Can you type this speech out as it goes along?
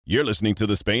You're listening to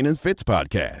the Spain and Fitz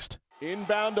podcast.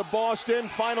 Inbound to Boston,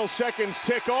 final seconds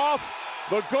tick off.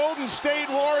 The Golden State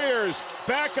Warriors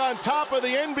back on top of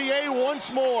the NBA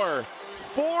once more.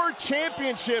 4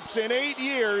 championships in 8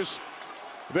 years.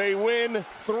 They win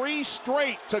 3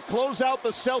 straight to close out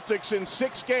the Celtics in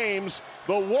 6 games.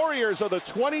 The Warriors are the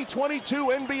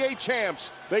 2022 NBA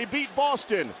champs. They beat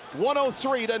Boston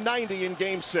 103-90 in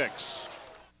Game 6.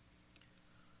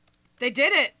 They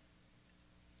did it.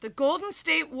 The Golden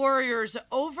State Warriors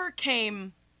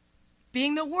overcame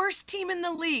being the worst team in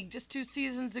the league just 2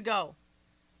 seasons ago.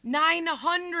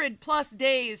 900 plus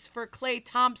days for Klay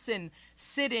Thompson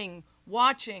sitting,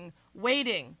 watching,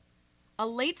 waiting. A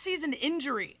late season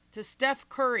injury to Steph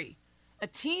Curry. A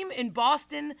team in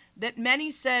Boston that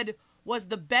many said was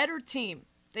the better team.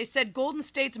 They said Golden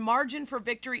State's margin for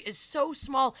victory is so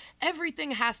small,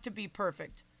 everything has to be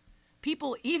perfect.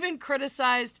 People even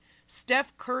criticized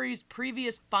Steph Curry's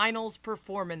previous finals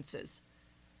performances.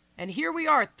 And here we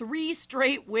are, 3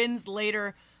 straight wins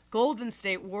later. Golden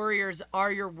State Warriors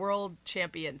are your world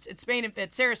champions. It's Spain and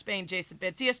Fitz, Sarah Spain, Jason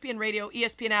Fitz, ESPN Radio,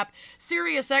 ESPN app,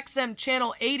 Sirius XM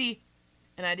Channel 80.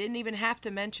 And I didn't even have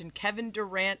to mention Kevin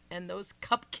Durant and those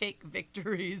cupcake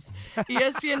victories.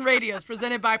 ESPN Radio is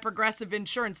presented by Progressive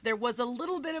Insurance. There was a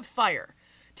little bit of fire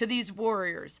to these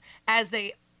Warriors as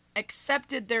they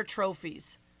accepted their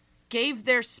trophies, gave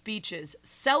their speeches,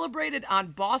 celebrated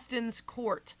on Boston's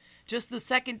court, just the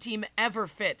second team ever,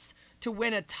 Fitz, to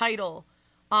win a title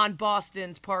on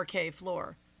Boston's parquet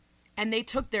floor. And they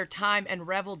took their time and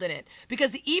reveled in it.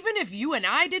 Because even if you and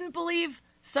I didn't believe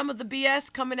some of the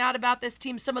BS coming out about this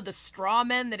team, some of the straw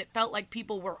men that it felt like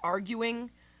people were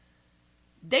arguing,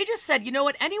 they just said, you know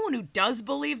what, anyone who does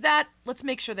believe that, let's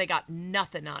make sure they got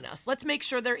nothing on us. Let's make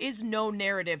sure there is no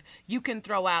narrative you can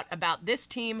throw out about this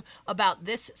team, about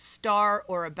this star,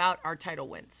 or about our title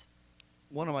wins.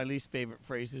 One of my least favorite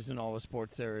phrases in all of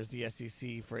sports there is the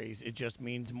SEC phrase, it just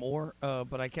means more.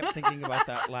 But I kept thinking about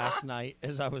that last night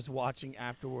as I was watching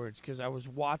afterwards, because I was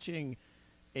watching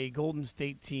a Golden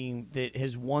State team that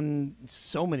has won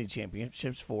so many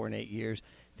championships 4 in 8 years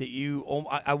that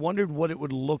I wondered what it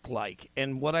would look like.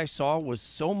 And what I saw was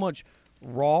so much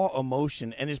raw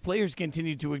emotion. And his players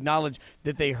continued to acknowledge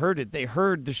that they heard it. They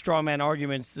heard the straw man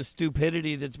arguments, the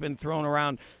stupidity that's been thrown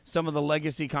around, some of the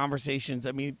legacy conversations.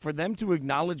 I mean, for them to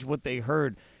acknowledge what they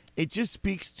heard, it just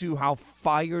speaks to how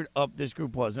fired up this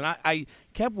group was. And I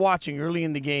kept watching early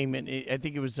in the game, and I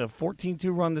think it was a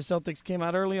 14-2 run the Celtics came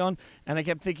out early on, and I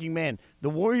kept thinking, man, the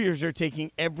Warriors are taking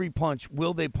every punch.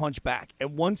 Will they punch back?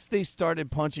 And once they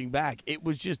started punching back, it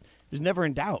was never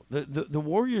in doubt. The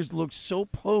Warriors looked so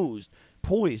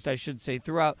poised, I should say,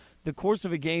 throughout the course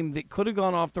of a game that could have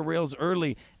gone off the rails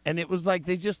early, and it was like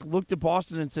they just looked at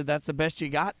Boston and said, that's the best you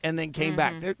got, and then came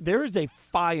back. There is a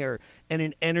fire and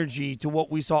an energy to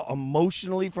what we saw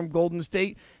emotionally from Golden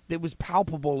State that was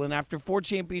palpable, and after 4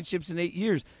 championships in 8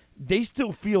 years, they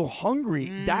still feel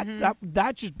hungry.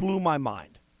 That just blew my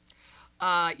mind.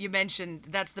 You mentioned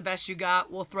that's the best you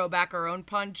got. We'll throw back our own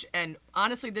punch, and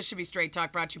honestly, this should be Straight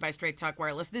Talk, brought to you by Straight Talk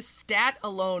Wireless. This stat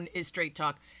alone is Straight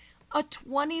Talk. A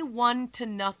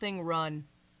 21-0 run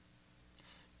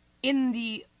in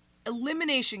the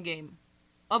elimination game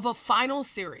of a final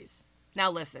series.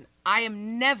 Now listen, I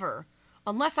am never,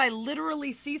 unless I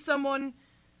literally see someone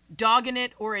dogging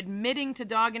it or admitting to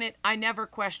dogging it, I never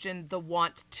question the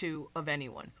want to of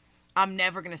anyone. I'm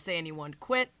never going to say anyone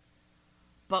quit.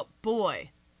 But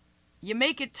boy, you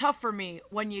make it tough for me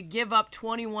when you give up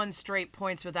 21 straight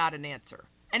points without an answer.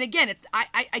 And again,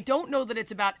 I don't know that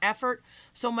it's about effort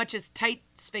so much as tight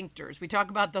sphincters. We talk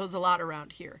about those a lot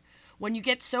around here. When you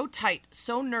get so tight,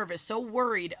 so nervous, so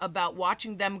worried about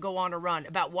watching them go on a run,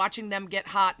 about watching them get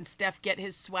hot and Steph get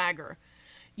his swagger,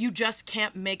 you just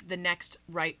can't make the next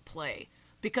right play.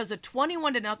 Because a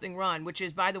 21-0 run, which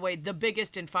is, by the way, the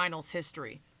biggest in finals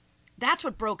history, that's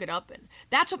what broke it up in.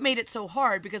 That's what made it so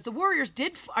hard, because the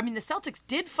Celtics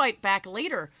did fight back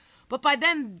later, but by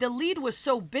then the lead was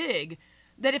so big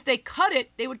that if they cut it,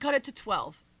 they would cut it to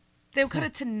 12. They would cut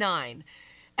it to 9.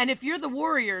 And if you're the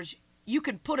Warriors, you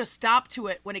can put a stop to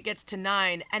it when it gets to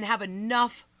 9 and have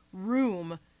enough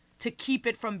room to keep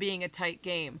it from being a tight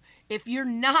game. If you're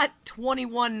not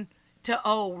 21-0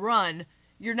 run,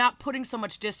 you're not putting so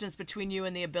much distance between you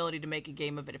and the ability to make a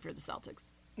game of it if you're the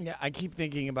Celtics. Yeah, I keep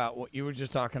thinking about what you were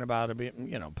just talking about, a bit,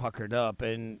 puckered up.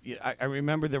 And I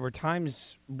remember there were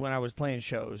times when I was playing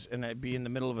shows and I'd be in the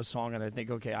middle of a song and I'd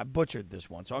think, okay, I butchered this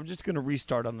one, so I'm just going to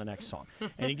restart on the next song.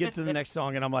 And you get to the next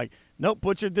song and I'm like, nope,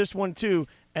 butchered this one too.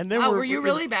 And then were you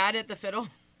really bad at the fiddle?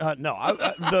 No,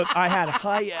 I had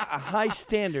high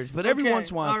standards, but every Okay, once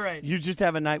in a while, all right. you just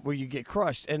have a night where you get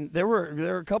crushed. And there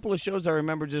were a couple of shows I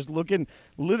remember just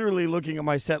literally looking at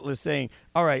my set list, saying,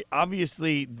 "All right,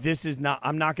 obviously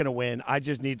I'm not going to win. I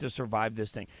just need to survive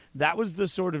this thing." That was the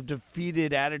sort of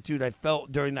defeated attitude I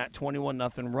felt during that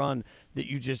 21-0 run that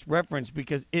you just referenced,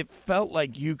 because it felt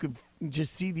like you could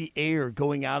just see the air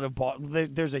going out of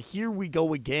there's a here we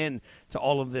go again to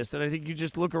all of this. And I think you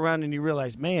just look around and you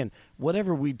realize, man,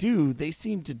 whatever we do, they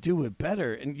seem to do it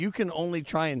better. And you can only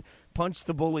try and punch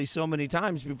the bully so many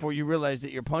times before you realize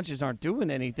that your punches aren't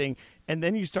doing anything. And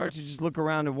then you start to just look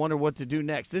around and wonder what to do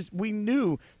next. We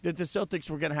knew that the Celtics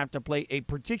were going to have to play a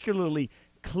particularly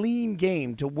clean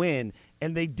game to win,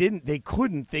 and they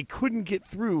couldn't get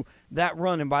through that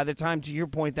run. And by the time, to your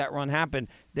point, that run happened,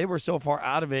 they were so far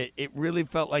out of it, it really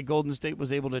felt like Golden State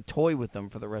was able to toy with them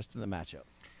for the rest of the matchup.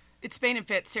 It's Spain and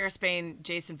Fitz, Sarah Spain,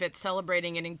 Jason Fitz,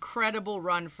 celebrating an incredible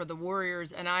run for the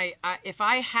Warriors. And if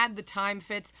I had the time,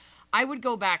 Fitz, I would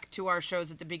go back to our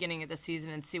shows at the beginning of the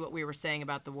season and see what we were saying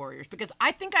about the Warriors, because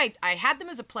I think I had them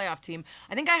as a playoff team.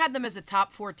 I think I had them as a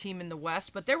top 4 team in the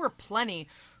West, but there were plenty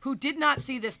who did not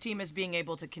see this team as being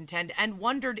able to contend and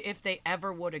wondered if they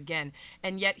ever would again.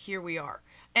 And yet here we are.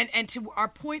 And to our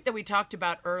point that we talked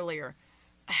about earlier,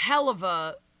 a hell of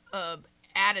a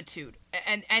attitude,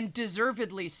 and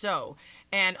deservedly so.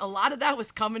 And a lot of that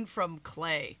was coming from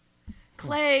Clay,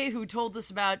 who told us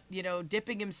about,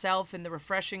 dipping himself in the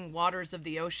refreshing waters of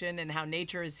the ocean and how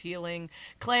nature is healing.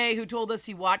 Clay, who told us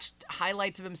he watched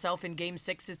highlights of himself in Game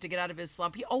 6s to get out of his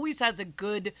slump. He always has a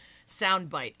good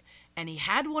soundbite. And he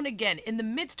had one again. In the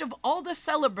midst of all the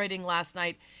celebrating last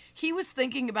night, he was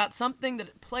thinking about something that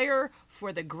a player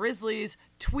for the Grizzlies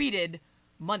tweeted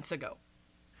months ago.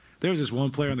 There was this one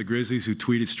player on the Grizzlies who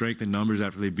tweeted strength in numbers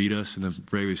after they beat us in the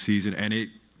regular season, and it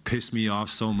pissed me off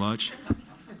so much.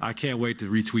 I can't wait to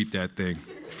retweet that thing.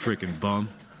 Freaking bum.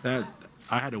 I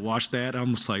had to watch that.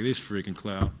 I'm just like, this freaking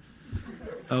clown.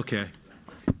 Okay.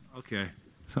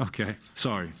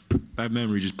 Sorry. That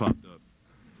memory just popped up.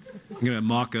 You're going to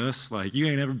mock us? Like, you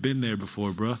ain't ever been there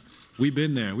before, bro. We've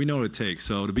been there. We know what it takes.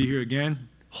 So to be here again,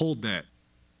 hold that.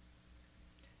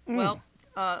 Well,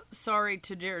 sorry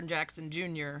to Jaren Jackson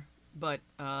Jr., but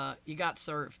you got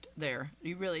served there.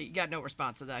 You got no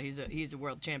response to that. He's a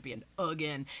world champion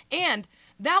again. And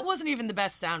that wasn't even the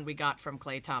best sound we got from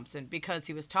Klay Thompson, because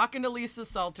he was talking to Lisa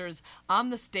Salters on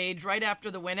the stage right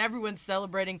after the win. Everyone's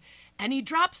celebrating, and he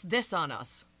drops this on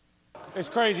us. It's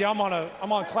crazy. I'm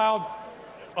on cloud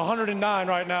 109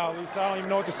 right now, Lisa. I don't even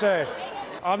know what to say.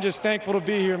 I'm just thankful to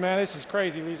be here, man. This is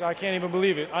crazy, Lisa. I can't even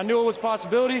believe it. I knew it was a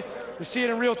possibility. To see it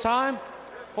in real time,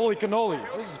 holy cannoli.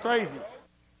 This is crazy.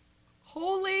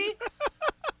 Holy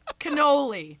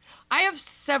cannoli. I have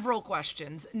several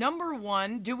questions. Number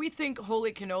one, do we think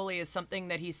holy cannoli is something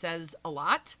that he says a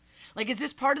lot? Like, is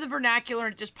this part of the vernacular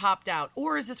and it just popped out?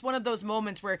 Or is this one of those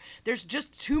moments where there's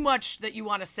just too much that you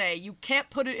want to say, you can't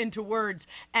put it into words,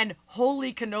 and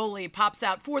holy cannoli pops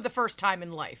out for the first time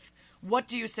in life? What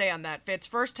do you say on that, Fitz?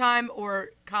 First time or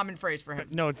common phrase for him?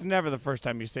 No, it's never the first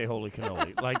time you say holy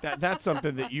cannoli. Like, that's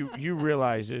something that you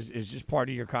realize is just part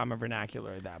of your common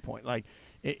vernacular at that point. Like,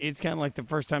 it's kind of like the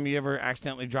first time you ever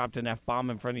accidentally dropped an F-bomb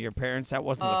in front of your parents. That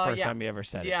wasn't the first time you ever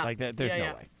said it. Like, that, there's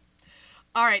no way.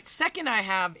 All right, second I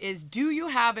have is, do you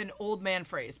have an old man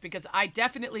phrase? Because I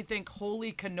definitely think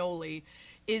holy cannoli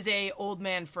is a old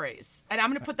man phrase. And I'm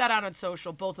going to put that out on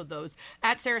social, both of those.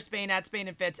 At Sarah Spain, at Spain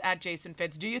and Fitz, at Jason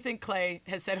Fitz. Do you think Clay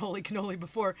has said holy cannoli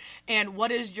before? And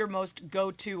what is your most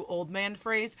go-to old man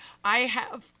phrase? I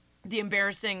have the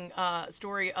embarrassing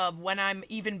story of when I'm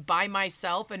even by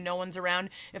myself and no one's around.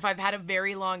 If I've had a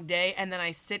very long day and then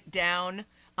I sit down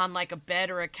on like a bed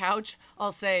or a couch,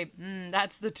 I'll say,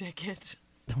 that's the ticket.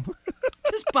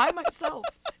 Just by myself.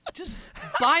 Just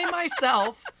by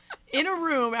myself. In a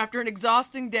room after an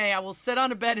exhausting day, I will sit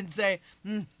on a bed and say,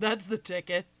 that's the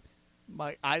ticket.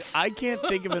 I can't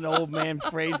think of an old man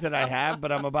phrase that I have,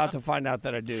 but I'm about to find out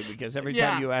that I do, because every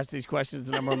time you ask these questions,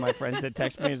 the number of my friends that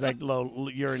text me is like, "Lo,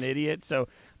 you're an idiot." So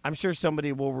I'm sure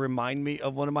somebody will remind me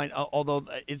of one of mine, although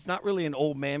it's not really an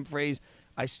old man phrase.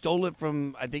 I stole it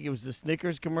from, I think it was the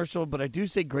Snickers commercial, but I do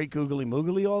say great googly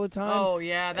moogly all the time. Oh,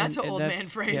 yeah, that's an old man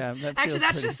phrase. Yeah, actually,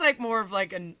 that's just like more of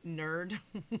like a nerd.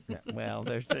 Yeah, well,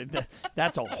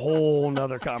 that's a whole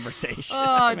nother conversation.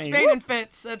 Oh, it's Spain and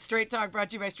Fitz. That's Straight Talk,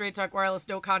 brought to you by Straight Talk Wireless.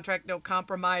 No contract, no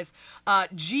compromise.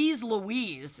 Geez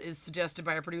Louise is suggested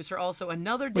by our producer. Also,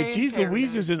 another day. Wait, Geez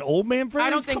Louise is an old man phrase? I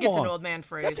don't think it's an old man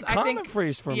phrase. That's a common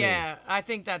phrase for me. Yeah, I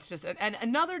think that's just and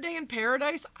another day in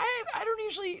paradise. I don't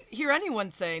usually hear anyone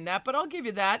anyone saying that, but I'll give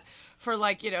you that for,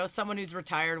 like, someone who's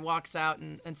retired walks out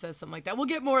and says something like that. We'll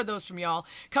get more of those from y'all.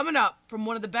 Coming up, from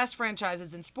one of the best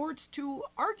franchises in sports to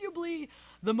arguably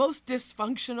the most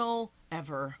dysfunctional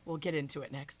ever. We'll get into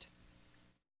it next.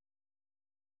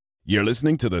 You're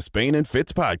listening to the Spain and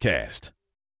Fitz podcast.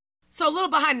 So a little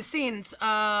behind the scenes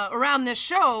around this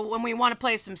show, when we want to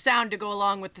play some sound to go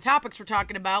along with the topics we're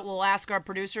talking about, we'll ask our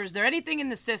producer, is there anything in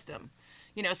the system?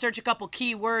 Search a couple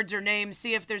key words or names,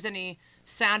 see if there's any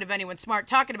sound of anyone smart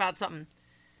talking about something.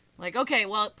 Like, okay,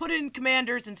 well, put in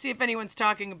Commanders and see if anyone's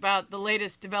talking about the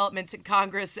latest developments in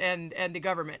Congress and the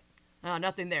government.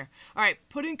 Nothing there. All right,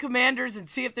 put in Commanders and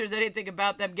see if there's anything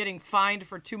about them getting fined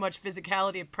for too much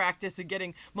physicality of practice and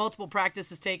getting multiple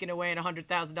practices taken away and a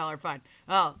 $100,000 fine.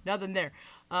 Oh, nothing there.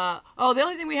 The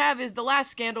only thing we have is the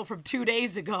last scandal from 2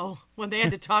 days ago when they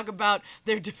had to talk about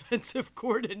their defensive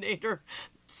coordinator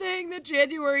saying that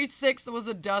January 6th was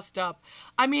a dust-up.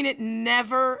 I mean, it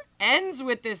never ends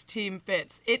with this team,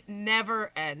 Fitz. It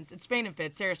never ends. It's Spain and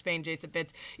Fitz. Sarah Spain, Jason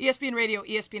Fitz. ESPN Radio,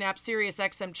 ESPN app, Sirius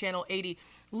XM Channel 80.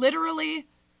 Literally,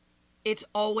 it's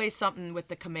always something with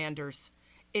the Commanders.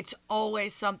 It's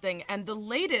always something. And the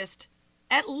latest,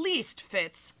 at least,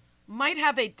 Fitz, might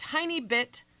have a tiny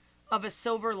bit of a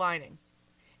silver lining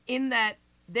in that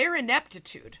their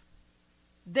ineptitude,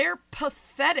 their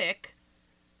pathetic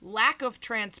lack of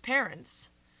transparency,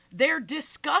 their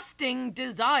disgusting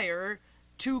desire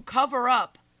to cover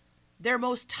up their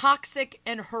most toxic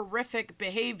and horrific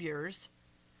behaviors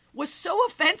was so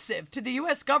offensive to the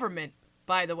U.S. government,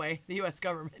 by the way, the U.S.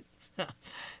 government,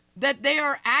 that they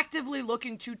are actively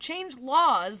looking to change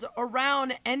laws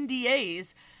around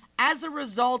NDAs as a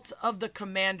result of the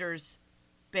Commanders'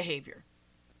 behavior.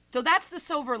 So that's the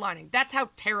silver lining. That's how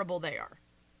terrible they are.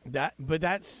 But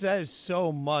that says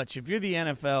so much. If you're the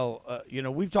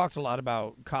NFL, we've talked a lot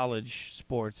about college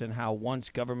sports and how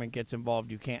once government gets involved,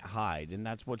 you can't hide. And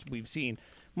that's what we've seen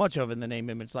much of in the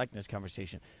name, image, likeness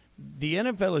conversation. The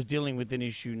NFL is dealing with an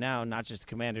issue now, not just the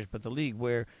Commanders, but the league,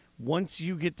 where once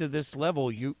you get to this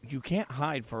level, you can't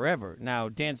hide forever. Now,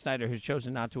 Dan Snyder has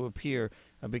chosen not to appear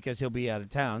because he'll be out of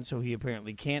town, so he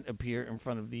apparently can't appear in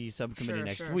front of the subcommittee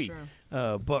next week.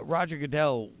 Sure. But Roger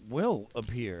Goodell will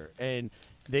appear, and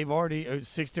they've already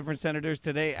 6 different senators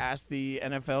today asked the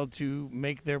NFL to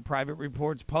make their private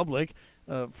reports public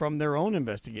from their own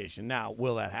investigation. Now,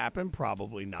 will that happen?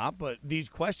 Probably not, but these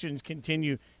questions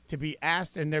continue to be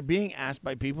asked, and they're being asked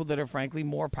by people that are frankly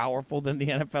more powerful than the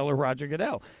NFL or Roger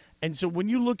Goodell. And so when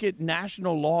you look at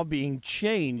national law being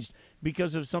changed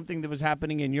because of something that was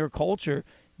happening in your culture,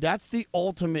 that's the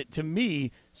ultimate, to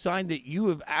me, sign that you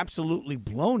have absolutely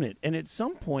blown it. And at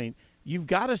some point, you've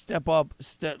got to step up,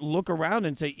 look around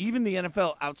and say, even the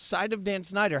NFL outside of Dan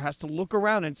Snyder has to look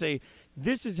around and say,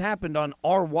 this has happened on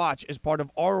our watch as part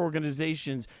of our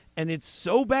organizations, and it's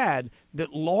so bad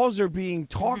that laws are being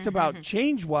talked about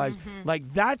change-wise.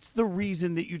 Like, that's the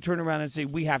reason that you turn around and say,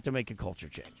 we have to make a culture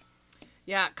change.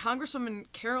 Yeah, Congresswoman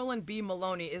Carolyn B.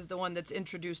 Maloney is the one that's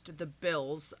introduced the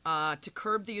bills to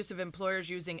curb the use of employers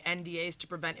using NDAs to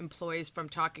prevent employees from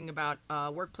talking about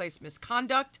workplace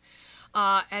misconduct.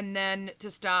 And then to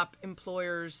stop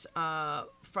employers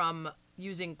from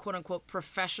using quote-unquote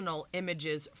professional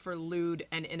images for lewd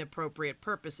and inappropriate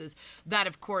purposes. That,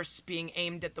 of course, being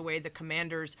aimed at the way the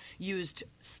Commanders used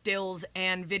stills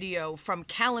and video from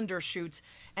calendar shoots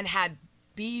and had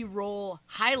B-roll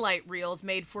highlight reels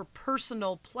made for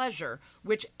personal pleasure,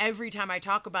 which every time I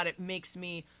talk about it makes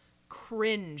me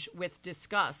cringe with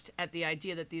disgust at the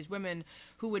idea that these women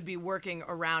who would be working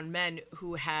around men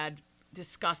who had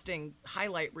disgusting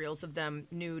highlight reels of them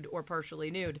nude or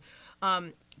partially nude.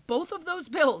 Both of those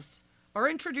bills are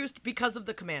introduced because of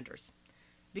the Commanders,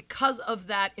 because of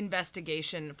that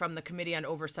investigation from the Committee on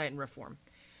Oversight and Reform.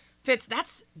 Fitz,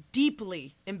 that's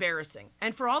deeply embarrassing.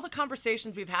 And for all the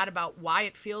conversations we've had about why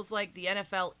it feels like the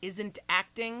NFL isn't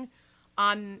acting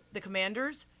on the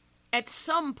Commanders, at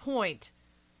some point,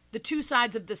 the two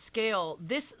sides of the scale,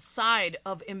 this side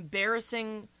of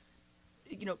embarrassing,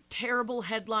 terrible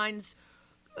headlines,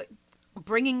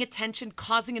 bringing attention,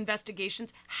 causing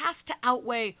investigations, has to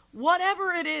outweigh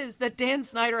whatever it is that Dan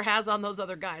Snyder has on those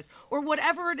other guys, or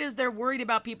whatever it is they're worried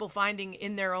about people finding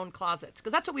in their own closets.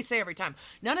 Because that's what we say every time.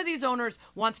 None of these owners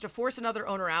wants to force another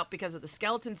owner out because of the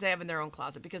skeletons they have in their own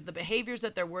closet, because the behaviors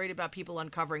that they're worried about people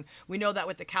uncovering. We know that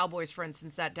with the Cowboys, for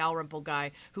instance, that Dalrymple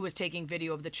guy who was taking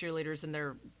video of the cheerleaders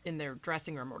in their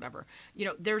dressing room or whatever.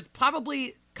 There's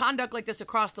probably conduct like this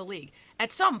across the league. At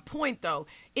some point, though,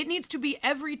 it needs to be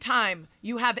every time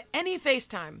you have any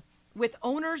FaceTime with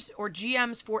owners or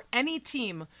GMs for any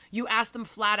team, you ask them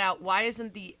flat out, why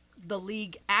isn't the the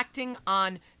league acting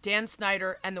on Dan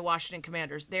Snyder and the Washington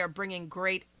Commanders. They are bringing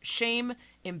great shame,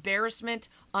 embarrassment,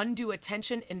 undue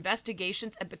attention,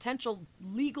 investigations, and potential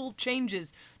legal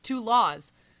changes to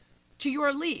laws to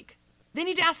your league. They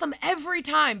need to ask them every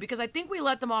time because I think we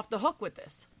let them off the hook with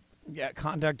this. Yeah,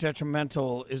 conduct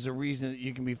detrimental is a reason that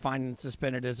you can be fined and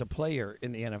suspended as a player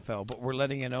in the NFL, but we're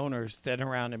letting an owner stand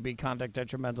around and be conduct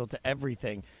detrimental to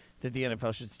everything that the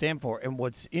NFL should stand for. And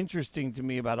what's interesting to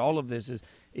me about all of this is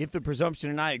if the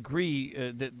presumption, and I agree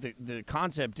that the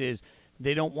concept is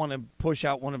they don't want to push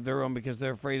out one of their own because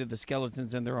they're afraid of the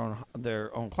skeletons in their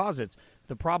own closets.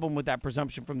 The problem with that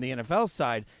presumption from the NFL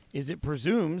side is it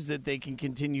presumes that they can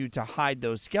continue to hide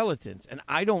those skeletons. And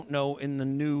I don't know in the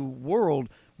new world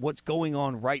what's going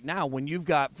on right now when you've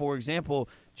got, for example,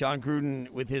 John Gruden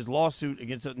with his lawsuit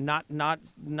against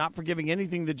not forgiving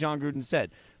anything that John Gruden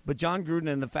said, but John Gruden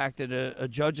and the fact that a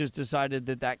judge has decided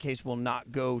that case will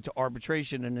not go to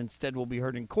arbitration and instead will be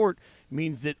heard in court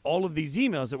means that all of these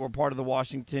emails that were part of the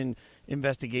Washington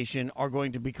investigation are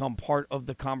going to become part of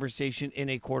the conversation in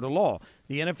a court of law.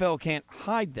 The NFL can't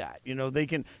hide that. You know, they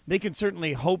can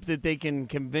certainly hope that they can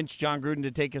convince John Gruden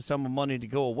to take a sum of money to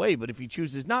go away, but if he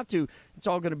chooses not to, it's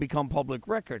all going to become public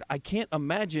record. I can't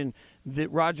imagine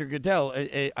that Roger Goodell,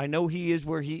 I know he is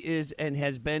where he is and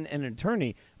has been an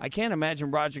attorney. I can't imagine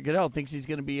Roger Goodell thinks he's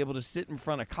going to be able to sit in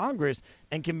front of Congress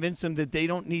and convince them that they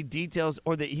don't need details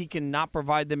or that he cannot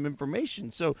provide them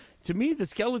information. So to me, the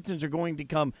skeletons are going to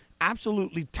come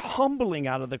absolutely tumbling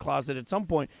out of the closet at some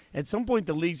point. At some point,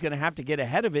 the league's going to have to get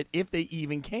ahead of it if they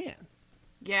even can.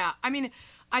 Yeah, I mean,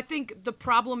 I think the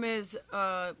problem is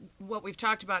what we've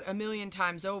talked about a million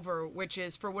times over, which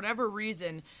is for whatever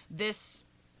reason, this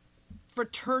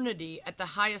fraternity at the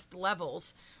highest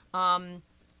levels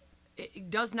it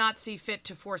does not see fit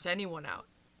to force anyone out.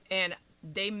 And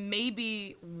they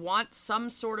maybe want some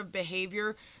sort of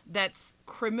behavior that's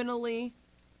criminally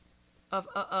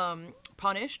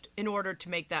punished in order to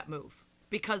make that move.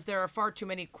 Because there are far too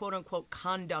many quote-unquote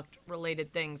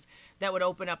conduct-related things that would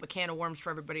open up a can of worms for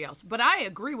everybody else. But I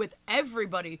agree with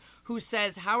everybody who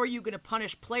says, how are you going to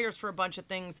punish players for a bunch of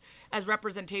things as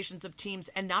representations of teams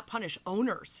and not punish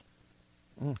owners?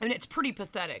 And it's pretty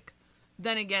pathetic.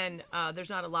 Then again,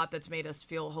 there's not a lot that's made us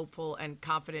feel hopeful and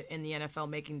confident in the NFL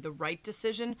making the right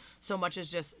decision, so much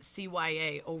as just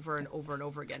CYA over and over and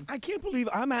over again. I can't believe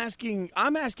I'm asking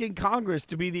Congress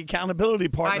to be the accountability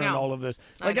partner in all of this.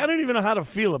 Like, I don't even know how to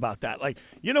feel about that. Like,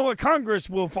 you know what? Congress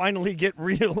will finally get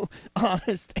real,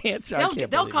 honest answer.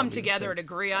 They'll come together and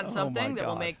agree on something that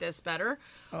will make this better.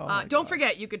 Don't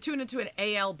forget, you could tune into an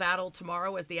AL battle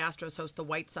tomorrow as the Astros host the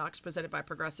White Sox, presented by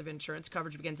Progressive Insurance.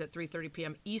 Coverage begins at 3:30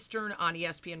 p.m. Eastern on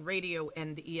ESPN Radio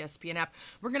and the ESPN app.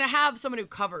 We're going to have someone who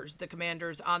covers the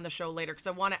Commanders on the show later because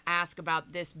I want to ask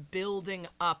about this building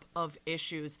up of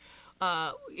issues.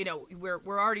 We're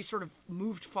already sort of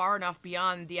moved far enough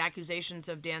beyond the accusations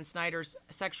of Dan Snyder's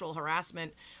sexual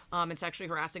harassment and sexually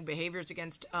harassing behaviors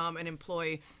against an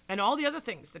employee and all the other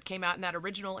things that came out in that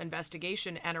original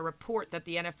investigation and a report that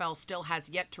the NFL still has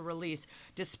yet to release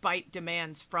despite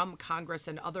demands from Congress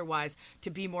and otherwise to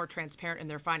be more transparent in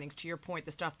their findings. To your point,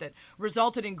 the stuff that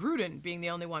resulted in Gruden being the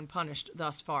only one punished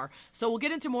thus far. So we'll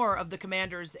get into more of the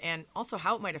Commanders and also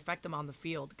how it might affect them on the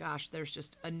field. Gosh, there's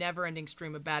just a never-ending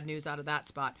stream of bad news out of that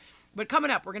spot. But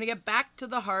coming up, we're going to get back to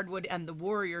the hardwood and the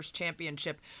Warriors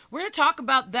championship. We're going to talk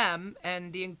about them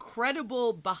and the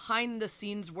incredible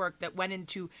behind-the-scenes work that went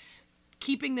into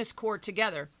keeping this core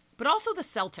together, but also the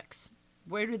Celtics.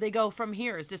 Where do they go from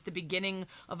here? Is this the beginning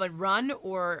of a run,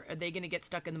 or are they going to get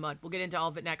stuck in the mud? We'll get into all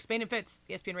of it next. Spain and Fitz,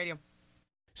 ESPN Radio.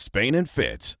 Spain and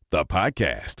Fitz, the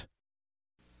podcast.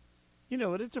 You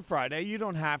know what? It's a Friday. You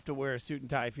don't have to wear a suit and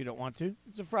tie if you don't want to.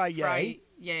 It's a Friday.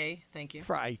 Yay. Thank you.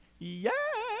 Friday.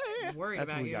 I'm worried That's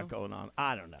about what we you. got going on.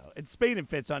 I don't know. It's Spain and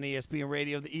Fitz on ESPN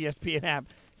Radio, the ESPN app,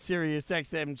 Sirius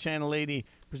XM Channel 80,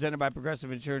 presented by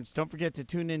Progressive Insurance. Don't forget to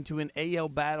tune in to an AL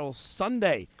battle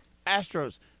Sunday.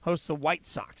 Astros host the White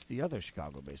Sox, the other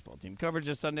Chicago baseball team. Coverage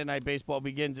of Sunday Night Baseball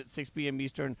begins at 6 p.m.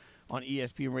 Eastern on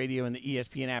ESPN Radio and the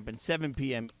ESPN app, and 7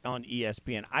 p.m. on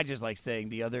ESPN. I just like saying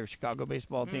the other Chicago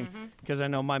baseball team because I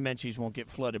know my Menchies won't get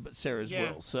flooded, but Sarah's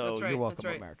will. So that's right, you're welcome, that's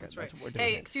right, America. That's right. That's what we're doing.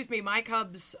 Hey, excuse me. My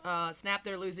Cubs snapped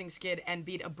their losing skid and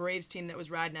beat a Braves team that was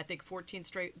riding, I think, 14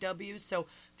 straight W's. So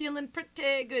feeling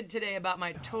pretty good today about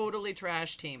my totally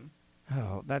trash team.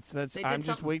 Oh, that's. I'm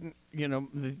just waiting. You know,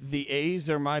 the A's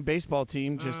are my baseball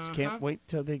team. Just can't wait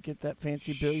till they get that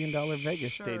fancy $1 billion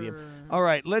Vegas stadium. All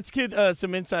right, let's get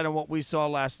some insight on what we saw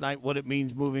last night, what it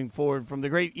means moving forward from the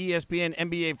great ESPN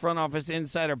NBA front office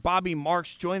insider Bobby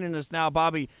Marks joining us now.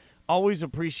 Bobby, always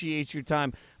appreciate your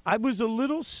time. I was a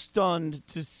little stunned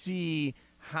to see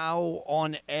how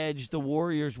on edge the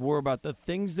Warriors were about the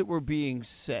things that were being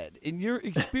said. In your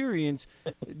experience,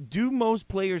 do most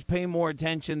players pay more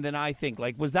attention than I think?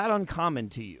 Like, was that uncommon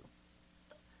to you?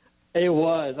 It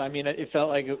was. I mean, it felt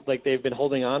like they've been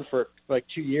holding on for like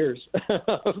 2 years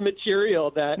of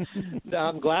material that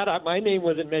I'm glad my name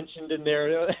wasn't mentioned in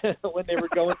there when they were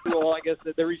going through all, I guess,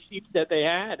 the receipts that they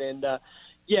had. And,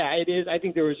 yeah, it is. I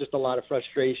think there was just a lot of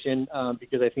frustration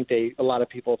because I think a lot of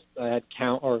people had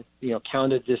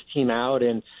counted this team out,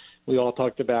 and we all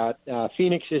talked about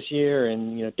Phoenix this year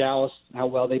and Dallas, how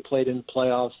well they played in the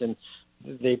playoffs, and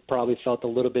they probably felt a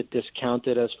little bit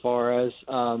discounted as far as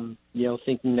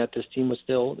thinking that this team was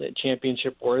still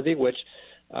championship worthy, which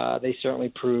they certainly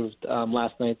proved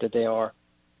last night that they are.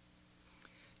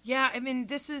 Yeah, I mean,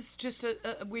 this is just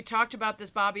we talked about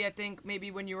this, Bobby, I think maybe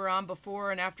when you were on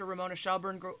before and after Ramona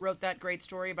Shelburne wrote that great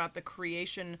story about the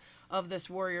creation of this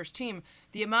Warriors team.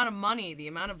 The amount of money, the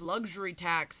amount of luxury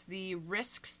tax, the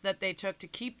risks that they took to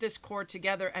keep this core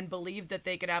together and believe that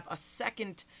they could have a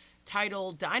second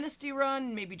title dynasty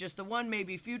run, maybe just the one,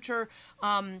 maybe future.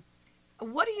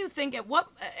 What do you think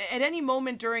at any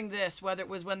moment during this, whether it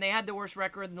was when they had the worst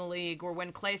record in the league or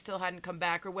when Klay still hadn't come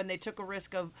back or when they took a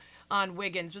risk on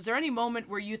Wiggins, was there any moment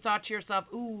where you thought to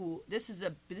yourself, ooh, this is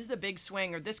a big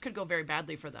swing or this could go very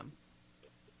badly for them?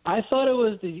 I thought it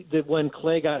was the when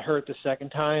Klay got hurt the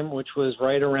second time, which was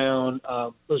right around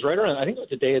I think it was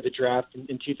the day of the draft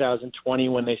in 2020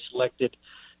 when they selected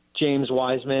James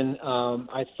Wiseman.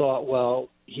 I thought, well,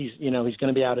 he's going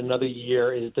to be out another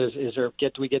year. Do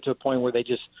we get to a point where they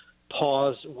just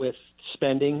pause with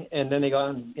spending and then they go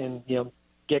out and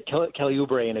get Kelly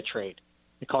Oubre in a trade?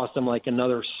 It cost them like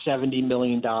another $70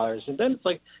 million, and then it's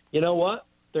like, you know what?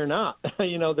 They're not.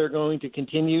 They're going to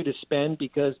continue to spend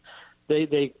because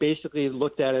they basically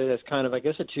looked at it as kind of, I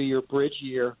guess, a 2-year bridge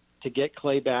year to get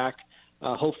Klay back.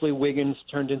 Hopefully Wiggins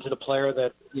turned into the player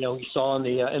that we saw in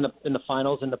the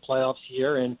finals and the playoffs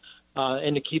here, and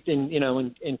to keep and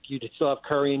you'd still have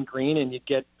Curry and Green, and you'd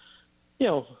get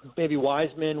maybe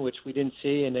Wiseman, which we didn't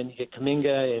see, and then you get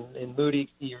Kuminga and Moody,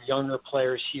 your younger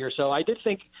players here. So I did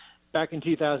think back in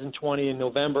 2020 in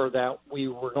November that we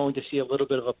were going to see a little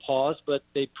bit of a pause, but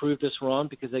they proved us wrong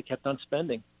because they kept on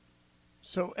spending.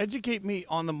 So educate me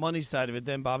on the money side of it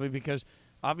then, Bobby, because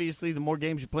obviously the more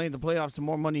games you play in the playoffs, the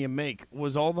more money you make.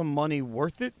 Was all the money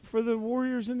worth it for the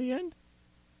Warriors in the end?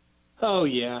 Oh,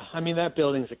 yeah. I mean, that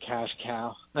building's a cash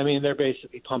cow. I mean, they're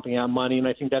basically pumping out money, and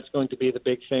I think that's going to be the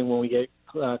big thing when we get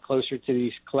closer to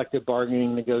these collective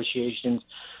bargaining negotiations.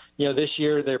 This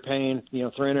year they're paying,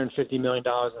 $350 million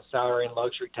in salary and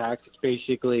luxury tax. It's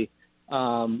basically,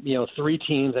 3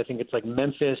 teams. I think it's like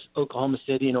Memphis, Oklahoma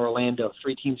City, and Orlando.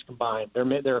 3 teams combined.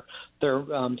 They're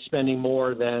spending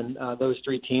more than those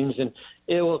 3 teams, and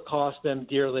it will cost them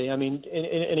dearly. I mean,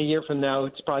 in a year from now,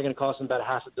 it's probably going to cost them about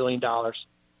 $500 million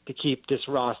to keep this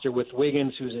roster with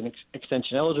Wiggins, who's an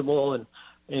extension eligible,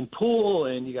 and Poole,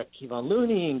 and you got Kevon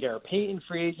Looney and Garrett Payton,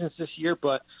 free agents this year,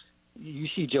 but. You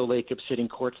see Joe Lacob sitting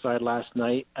courtside last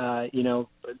night.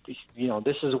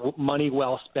 This is money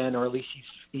well spent, or at least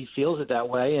he feels it that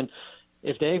way. And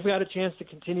if they've got a chance to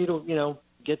continue to,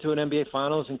 get to an NBA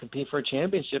Finals and compete for a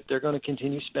championship, they're going to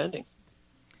continue spending.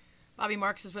 Bobby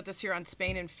Marks is with us here on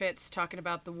Spain and Fitz, talking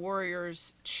about the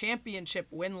Warriors' championship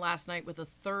win last night with a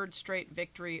 3rd straight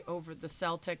victory over the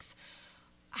Celtics.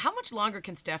 How much longer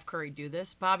can Steph Curry do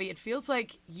this, Bobby? It feels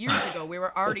like years ago we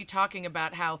were already talking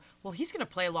about how, well, he's going to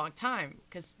play a long time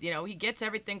because, he gets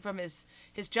everything from his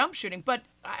jump shooting. But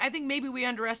I think maybe we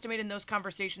underestimate in those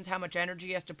conversations how much energy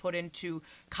he has to put into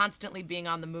constantly being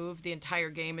on the move. The entire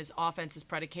game, his offense is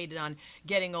predicated on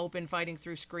getting open, fighting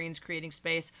through screens, creating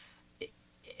space.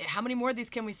 How many more of these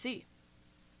can we see?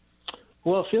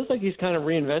 Well, it feels like he's kind of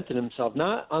reinvented himself,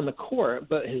 not on the court,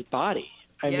 but his body.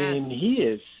 I mean, he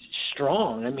is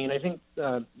strong. I mean, I think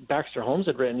Baxter Holmes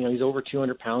had written, he's over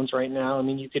 200 pounds right now. I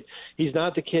mean, he's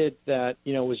not the kid that,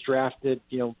 was drafted,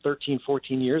 13,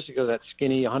 14 years ago, that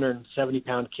skinny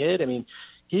 170-pound kid. I mean,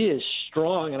 he is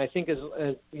strong. And I think, as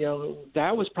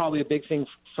that was probably a big thing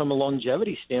from a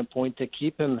longevity standpoint to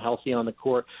keep him healthy on the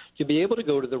court, to be able to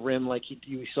go to the rim like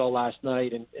we saw last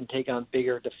night and take on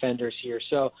bigger defenders here.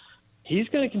 So he's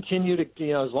going to continue to,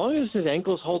 as long as his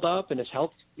ankles hold up and his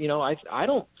health,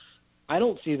 I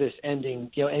don't see this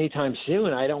ending, anytime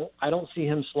soon. I don't see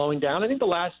him slowing down. I think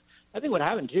what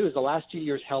happened too is the last 2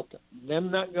 years helped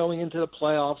them not going into the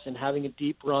playoffs and having a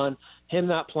deep run. Him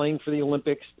not playing for the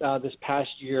Olympics this past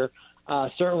year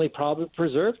certainly probably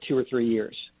preserved 2 or 3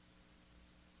 years.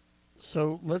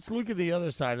 So let's look at the other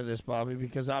side of this, Bobby,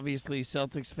 because obviously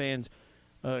Celtics fans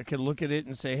can look at it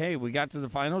and say, hey, we got to the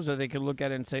finals, or they can look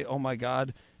at it and say, oh, my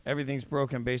God, everything's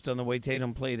broken based on the way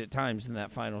Tatum played at times in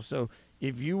that final. So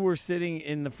if you were sitting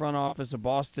in the front office of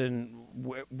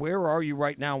Boston, where are you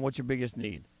right now and what's your biggest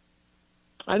need?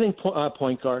 I think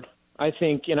point guard. I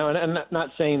think, and I'm not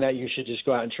saying that you should just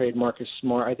go out and trade Marcus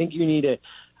Smart. I think you need a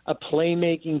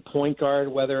playmaking point guard,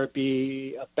 whether it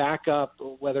be a backup,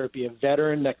 or whether it be a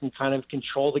veteran that can kind of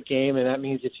control the game. And that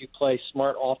means if you play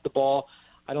Smart off the ball,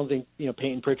 I don't think,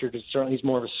 Peyton Pritchard is certainly he's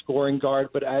more of a scoring guard.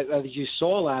 But as you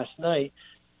saw last night,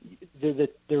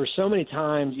 there were so many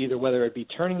times, either whether it be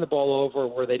turning the ball over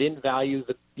or where they didn't value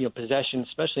the possession,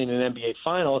 especially in an NBA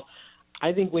Finals.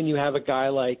 I think when you have a guy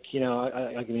like,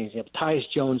 I'll give you an example. Tyus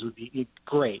Jones would be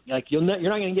great. Like you're not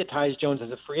going to get Tyus Jones as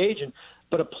a free agent,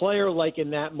 but a player like in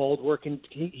that mold where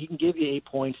he can give you 8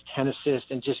 points, 10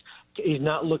 assists, and just he's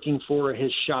not looking for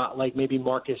his shot like maybe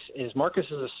Marcus is. Marcus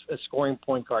is a scoring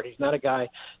point guard. He's not a guy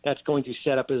that's going to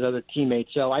set up his other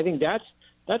teammates. So I think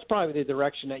that's probably the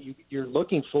direction that you're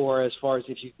looking for as far as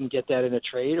if you can get that in a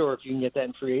trade or if you can get that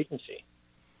in free agency.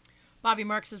 Bobby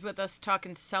Marks is with us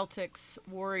talking Celtics,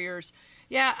 Warriors.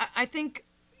 Yeah, I think,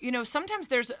 sometimes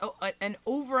there's an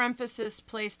overemphasis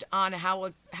placed on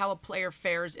how a player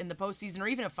fares in the postseason or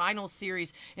even a final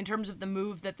series in terms of the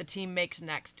move that the team makes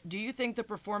next. Do you think the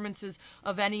performances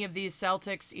of any of these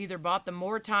Celtics either bought them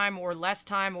more time or less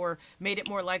time or made it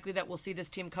more likely that we'll see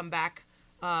this team come back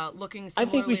looking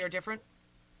similarly or different?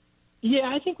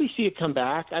 Yeah, I think we see it come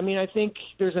back. I mean, I think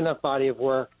there's enough body of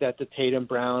work that the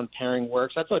Tatum-Brown pairing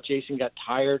works. I thought Jason got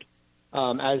tired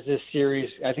as this series.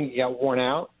 I think he got worn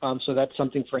out. So that's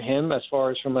something for him as far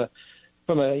as from a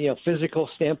physical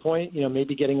standpoint.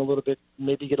 Maybe get a little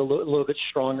bit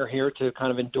stronger here to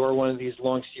kind of endure one of these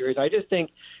long series. I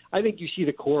think you see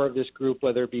the core of this group,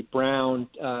 whether it be Brown,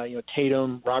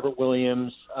 Tatum, Robert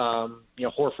Williams,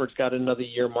 Horford's got another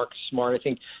year, Marcus Smart. I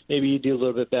think maybe you do a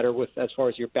little bit better with as far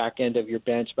as your back end of your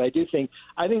bench. But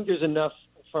I think there's enough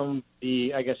from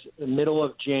the middle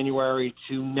of January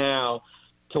to now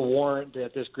to warrant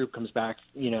that this group comes back,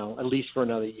 at least for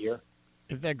another year.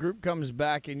 If that group comes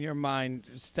back in your mind,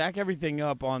 stack everything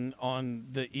up on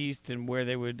the East and where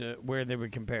they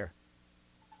would compare.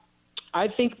 I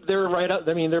think they're right up.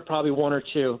 I mean, they're probably one or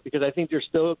two because I think there's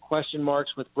still question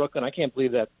marks with Brooklyn. I can't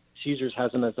believe that Caesars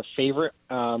has them as a favorite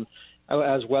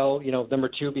as well. Number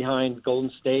 2 behind Golden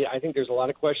State. I think there's a lot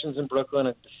of questions in Brooklyn.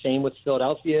 The same with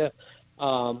Philadelphia.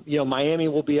 Miami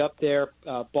will be up there.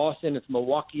 Boston, if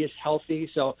Milwaukee is healthy.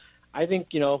 So I think,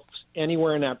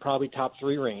 anywhere in that probably top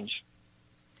 3 range.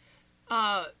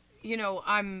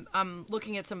 I'm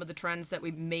looking at some of the trends that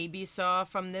we maybe saw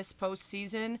from this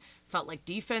postseason. Felt like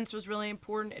defense was really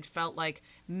important. It felt like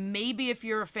maybe if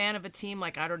you're a fan of a team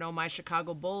like, I don't know, my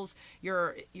Chicago Bulls,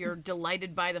 you're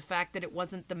delighted by the fact that it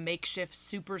wasn't the makeshift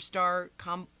superstar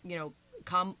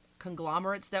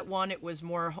conglomerates that won. It was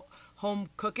more home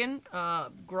cooking,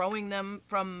 growing them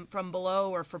from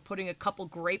below, or for putting a couple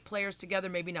great players together,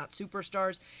 maybe not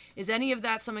superstars. Is any of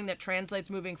that something that translates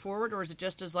moving forward, or is it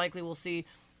just as likely we'll see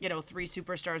 3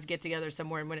 superstars get together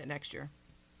somewhere and win it next year?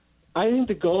 I think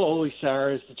the goal always,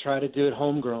 Sarah, is to try to do it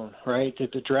homegrown, right?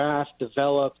 To draft,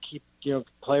 develop, keep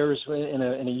players in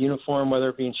a uniform, whether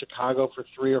it be in Chicago for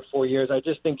 3 or 4 years. I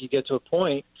just think you get to a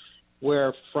point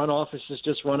where front offices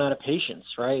just run out of patience,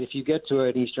 right? If you get to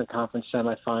an Eastern Conference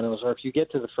semifinals, or if you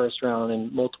get to the first round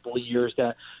in multiple years,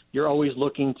 that you're always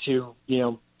looking to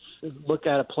look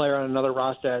at a player on another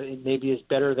roster that maybe is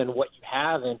better than what you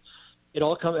have. And it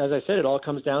all comes, as I said, it all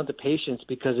comes down to patience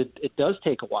because it does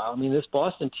take a while. I mean, this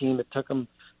Boston team, it took them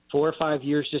 4 or 5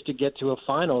 years just to get to a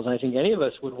finals. And I think any of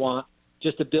us would want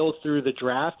just to build through the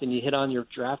draft and you hit on your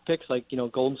draft picks like,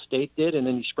 Golden State did, and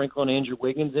then you sprinkle an Andrew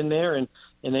Wiggins in there, and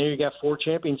then you got 4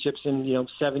 championships in,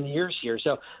 7 years here.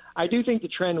 So I do think the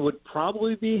trend would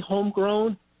probably be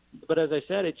homegrown, but as I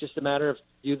said, it's just a matter of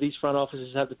do these front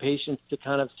offices have the patience to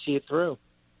kind of see it through.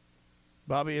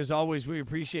 Bobby, as always, we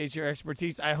appreciate your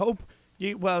expertise. I hope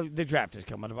the draft is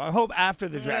coming up. I hope after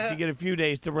the draft you get a few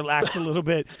days to relax a little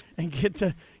bit and get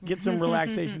some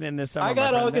relaxation in this summer. I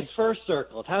got August 1st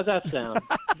circled. How's that sound?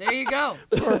 There you go.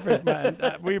 Perfect, man.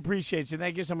 We appreciate you.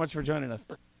 Thank you so much for joining us.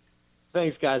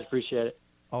 Thanks, guys. Appreciate it.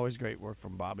 Always great work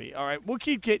from Bobby. All right, we'll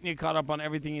keep getting you caught up on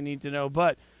everything you need to know,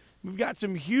 but we've got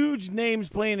some huge names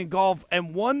playing in golf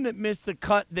and one that missed the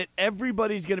cut that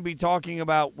everybody's going to be talking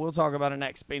about. We'll talk about it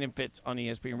next. Spain and Fitz on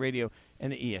ESPN Radio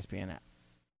and the ESPN app.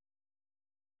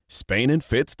 Spain and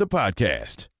Fitz, the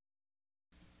podcast.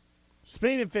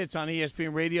 Spain and Fitz on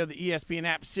ESPN Radio, the ESPN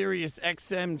app, Sirius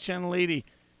XM, Channel 80.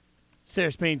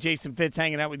 Sarah Spain, Jason Fitz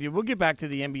hanging out with you. We'll get back to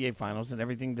the NBA Finals and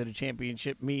everything that a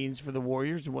championship means for the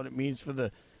Warriors and what it means for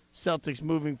the Celtics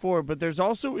moving forward. But there's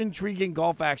also intriguing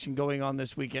golf action going on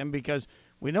this weekend because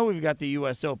we know we've got the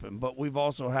U.S. Open, but we've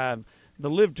also have the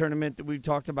LIV tournament that we've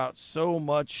talked about so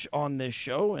much on this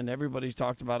show, and everybody's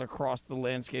talked about across the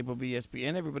landscape of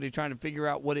ESPN. Everybody trying to figure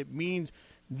out what it means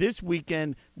this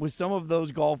weekend with some of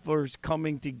those golfers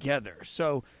coming together.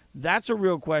 So that's a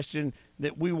real question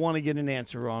that we want to get an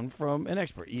answer on from an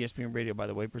expert. ESPN Radio, by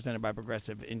the way, presented by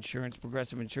Progressive Insurance.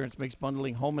 Progressive Insurance makes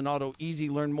bundling home and auto easy.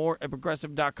 Learn more at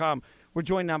Progressive.com. We're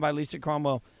joined now by Lisa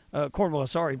Cornwell,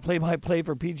 play-by-play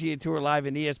for PGA Tour Live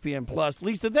and ESPN+.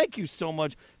 Lisa, thank you so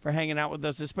much for hanging out with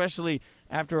us, especially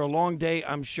after a long day,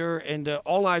 I'm sure. And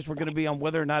all eyes were going to be on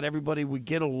whether or not everybody would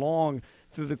get along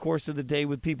through the course of the day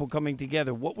with people coming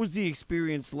together. What was the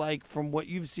experience like from what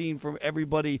you've seen from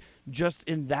everybody just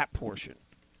in that portion?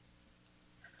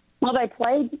 Well, they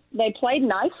played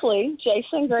nicely.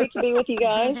 Jason, great to be with you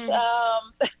guys.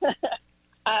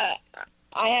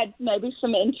 I had maybe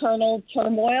some internal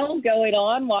turmoil going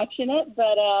on watching it,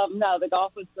 but no, the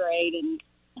golf was great. And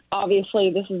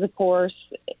obviously, this is a course.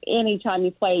 Anytime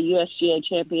you play a USGA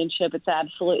championship, it's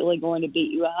absolutely going to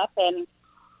beat you up. And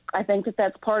I think that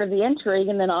that's part of the intrigue.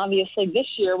 And then obviously this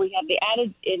year we have the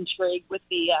added intrigue with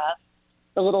the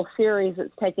little series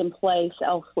that's taken place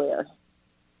elsewhere.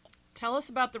 Tell us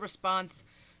about the response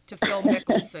to Phil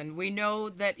Mickelson. We know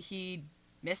that he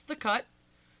missed the cut,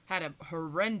 had a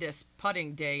horrendous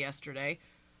putting day yesterday.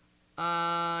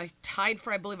 Tied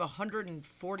for, I believe,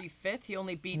 145th. He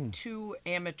only beat two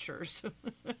amateurs.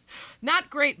 Not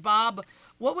great, Bob.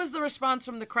 What was the response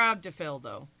from the crowd to Phil,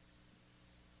 though?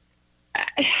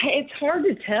 It's hard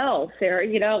to tell, Sarah.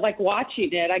 You know, like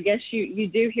watching it, I guess you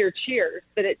do hear cheers,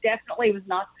 but it definitely was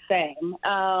not the same.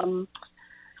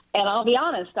 And I'll be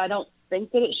honest, I don't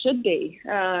think that it should be.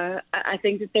 I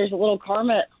think that there's a little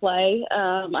karma at play.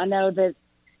 I know that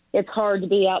it's hard to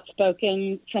be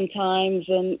outspoken sometimes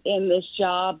in this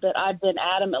job, but I've been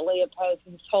adamantly opposed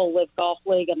to this whole LIV Golf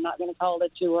League. I'm not going to call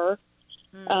it a tour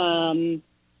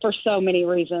for so many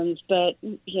reasons. But,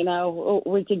 you know,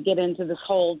 we could get into this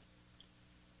whole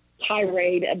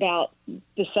tirade about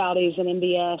the Saudis and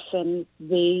MBS and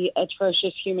the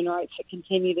atrocious human rights that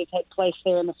continue to take place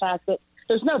there, and the fact that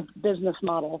there's no business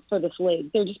model for this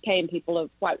league. They're just paying people to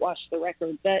whitewash the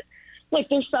record. But, look,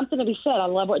 there's something to be said. I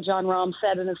love what Jon Rahm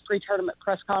said in his pre-tournament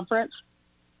press conference.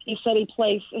 He said he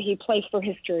plays for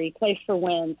history, he plays for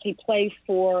wins, he plays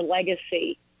for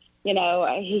legacy. You know,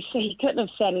 he couldn't have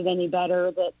said it any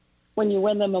better, that when you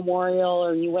win the Memorial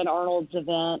or you win Arnold's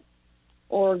event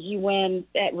or you win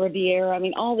at Riviera, I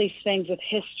mean, all these things with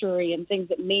history and things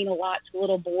that mean a lot to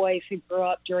little boys who grew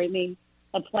up dreaming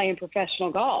of playing professional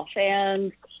golf.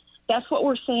 And that's what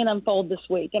we're seeing unfold this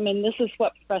week. I mean, this is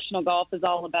what professional golf is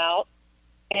all about.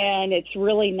 And it's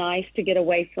really nice to get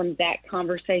away from that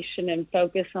conversation and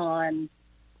focus on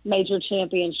major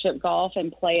championship golf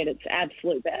and play at its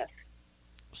absolute best.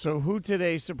 So who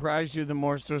today surprised you the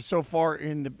most, or so far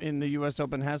in the U.S.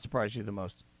 Open has surprised you the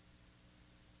most?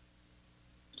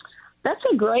 That's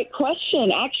a great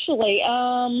question, actually.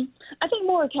 I think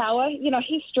Morikawa, you know,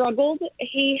 he struggled.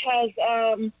 He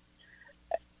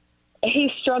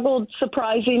struggled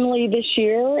surprisingly this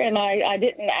year, and I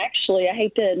didn't actually, I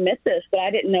hate to admit this, but I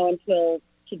didn't know until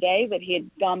today that he had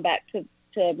gone back to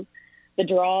the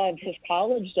draw of his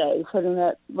college days, hitting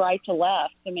it right to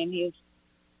left. I mean, he's,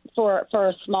 for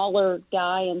a smaller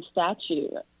guy in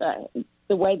stature,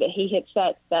 the way that he hits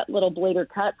that little bleeder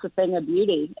cut's a thing of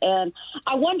beauty. And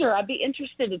I wonder, I'd be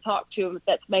interested to talk to him if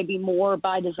that's maybe more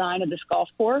by design of this golf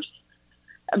course,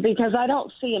 because I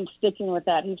don't see him sticking with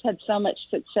that. He's had so much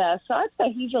success. So I'd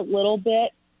say he's a little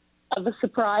bit of a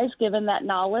surprise given that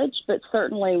knowledge, but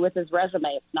certainly with his resume,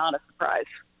 it's not a surprise.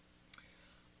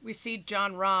 We see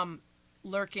Jon Rahm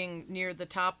lurking near the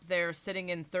top there, sitting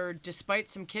in third, despite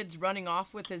some kids running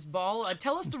off with his ball.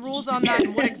 Tell us the rules on that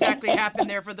and what exactly happened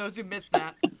there for those who missed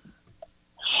that.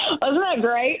 Wasn't that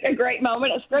great? A great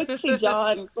moment. It's great to see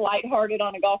John lighthearted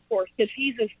on a golf course because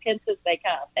he's as intense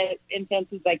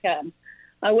as they come.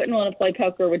 I wouldn't want to play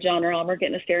poker with Jon Rahm or get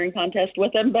in a staring contest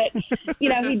with him, but you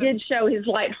know, he did show his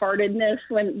lightheartedness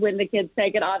when the kids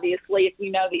take it. Obviously, if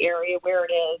you know the area where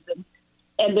it is,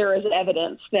 and there is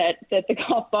evidence that the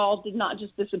golf ball did not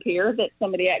just disappear, that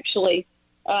somebody actually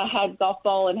had golf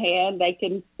ball in hand,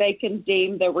 they can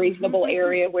deem the reasonable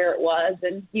area where it was,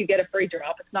 and you get a free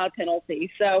drop. It's not a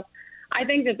penalty. So I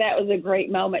think that was a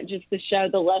great moment just to show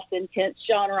the less intense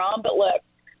Jon Rahm. But look,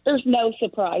 there's no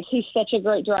surprise. He's such a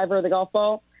great driver of the golf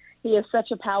ball. He is such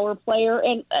a power player.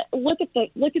 And look at the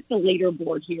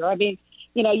leaderboard here. I mean,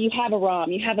 you know, you have a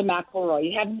Rahm, you have a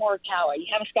McIlroy, you have a Morikawa, you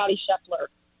have a Scottie Scheffler,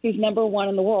 who's number one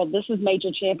in the world. This is major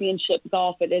championship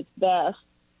golf at its best.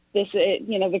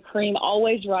 the cream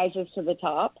always rises to the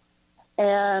top.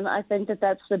 And I think that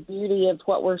that's the beauty of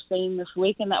what we're seeing this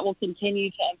week, and that will continue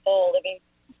to unfold. I mean,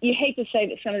 you hate to say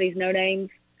that some of these no-names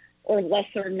or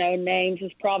lesser-known names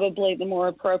is probably the more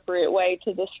appropriate way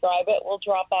to describe it, will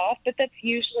drop off, but that's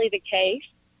usually the case.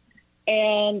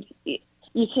 And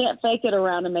you can't fake it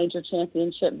around a major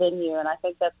championship venue, and I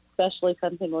think that's especially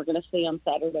something we're going to see on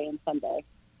Saturday and Sunday.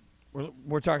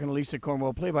 We're talking to Lisa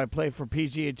Cornwell, play-by-play for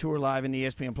PGA Tour Live and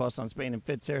ESPN Plus on Spain and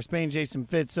Fitz there. Spain, Jason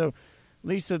Fitz. So,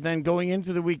 Lisa, then going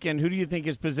into the weekend, who do you think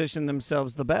has positioned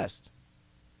themselves the best?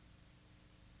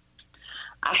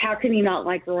 How can you not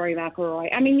like Rory McIlroy?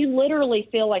 I mean, you literally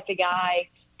feel like the guy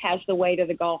has the weight of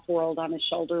the golf world on his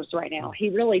shoulders right now. He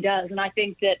really does. And I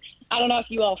think that, I don't know if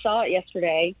you all saw it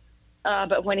yesterday,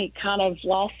 but when he kind of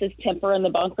lost his temper in the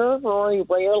bunker, Rory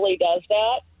rarely does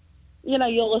that. You know,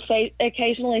 you'll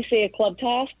occasionally see a club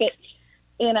toss, but,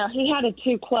 you know, he had a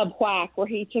 2-club whack where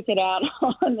he took it out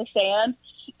on the sand,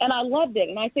 and I loved it.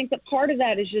 And I think that part of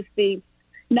that is just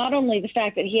not only the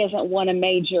fact that he hasn't won a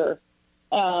major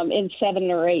in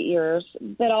 7 or 8 years,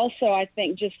 but also I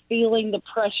think just feeling the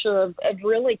pressure of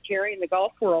really carrying the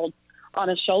golf world on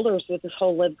his shoulders with this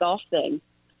whole live golf thing.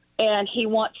 And he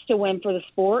wants to win for the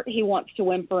sport. He wants to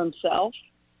win for himself.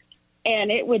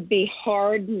 And it would be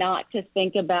hard not to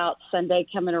think about Sunday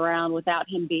coming around without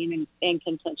him being in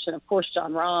contention. Of course,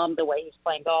 Jon Rahm, the way he's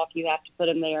playing golf, you have to put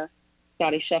him there.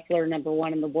 Scottie Scheffler, number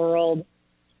 1 in the world.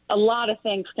 A lot of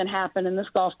things can happen, and this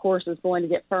golf course is going to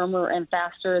get firmer and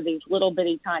faster. These little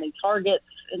bitty tiny targets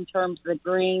in terms of the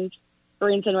greens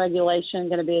in regulation,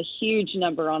 going to be a huge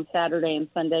number on Saturday and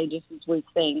Sunday, just as we've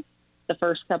seen the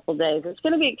first couple of days. It's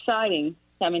going to be exciting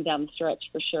coming down the stretch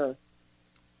for sure.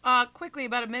 Quickly,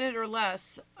 about a minute or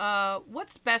less,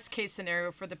 what's best case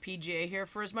scenario for the PGA here?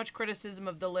 For as much criticism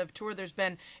of the LIV Tour there's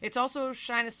been, it's also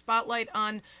shine a spotlight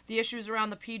on the issues around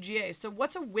the PGA. So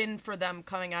what's a win for them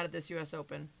coming out of this U.S.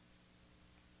 Open?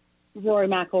 Rory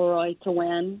McIlroy to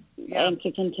win and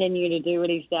to continue to do what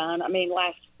he's done. I mean,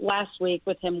 last week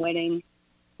with him winning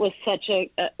was such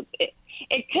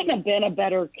it couldn't have been a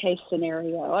better case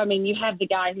scenario. I mean, you have the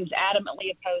guy who's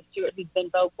adamantly opposed to it, who's been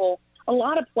vocal. A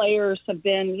lot of players have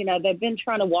been, they've been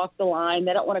trying to walk the line.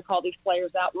 They don't want to call these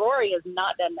players out. Rory has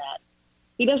not done that.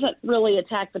 He doesn't really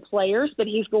attack the players, but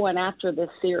he's going after this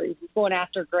series. He's going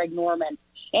after Greg Norman.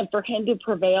 And for him to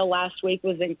prevail last week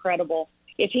was incredible.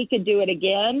 If he could do it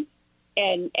again,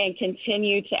 and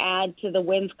continue to add to the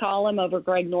wins column over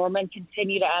Greg Norman,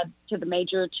 continue to add to the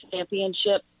major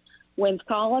championship wins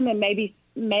column, and maybe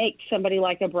make somebody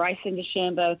like a Bryson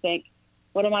DeChambeau think,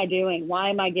 what am I doing? Why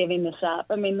am I giving this up?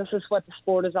 I mean, this is what the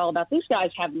sport is all about. These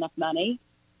guys have enough money.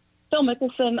 Phil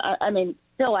Mickelson,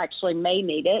 Phil actually may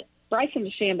need it. Bryson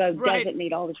DeChambeau doesn't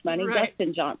need all this money.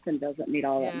 Dustin Johnson doesn't need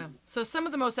all that money. So some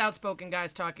of the most outspoken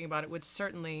guys talking about it would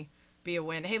certainly be a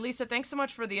win. Hey, Lisa, thanks so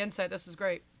much for the insight. This was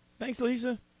great. Thanks,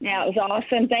 Lisa. Yeah, it was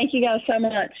awesome. Thank you guys so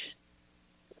much.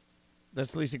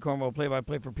 That's Lisa Cornwell,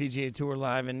 play-by-play for PGA Tour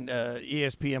Live and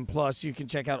ESPN Plus. You can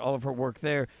check out all of her work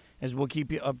there, as we'll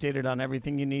keep you updated on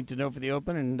everything you need to know for the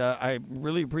Open. And I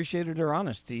really appreciated her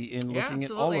honesty in looking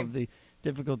at all of the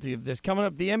difficulty of this. Coming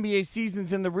up, the NBA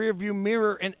season's in the rearview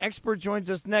mirror. An expert joins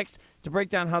us next to break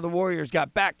down how the Warriors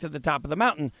got back to the top of the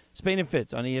mountain. Spain and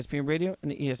Fitz on ESPN Radio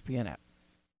and the ESPN app.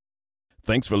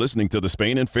 Thanks for listening to the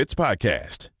Spain and Fitz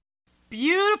podcast.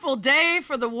 Beautiful day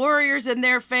for the Warriors and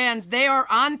their fans. They are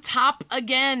on top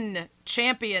again,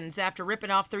 champions after ripping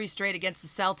off 3 straight against the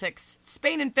Celtics.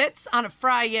 Spain and Fitz on a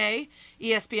Friday.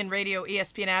 ESPN Radio,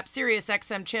 ESPN app, Sirius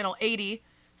XM Channel 80.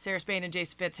 Sarah Spain and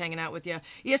Jason Fitz hanging out with you.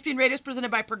 ESPN Radio is presented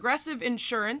by Progressive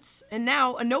Insurance. And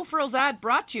now a no-frills ad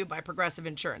brought to you by Progressive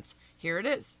Insurance. Here it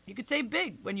is. You could save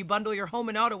big when you bundle your home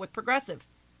and auto with Progressive.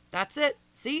 That's it.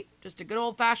 See? Just a good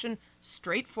old-fashioned,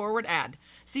 straightforward ad.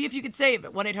 See if you could save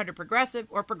at 1-800-PROGRESSIVE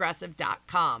or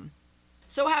Progressive.com.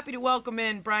 So happy to welcome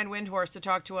in Brian Windhorst to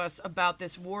talk to us about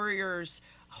this Warriors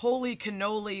holy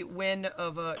cannoli win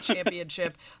of a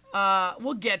championship.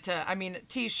 We'll get to,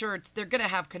 T-shirts, they're going to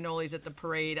have cannolis at the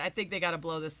parade. I think they got to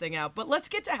blow this thing out. But let's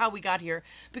get to how we got here.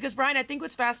 Because, Brian, I think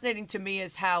what's fascinating to me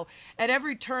is how at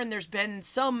every turn there's been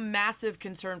some massive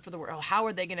concern for the world. How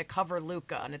are they going to cover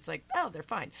Luka? And it's like, oh, they're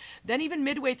fine. Then even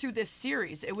midway through this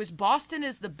series, it was Boston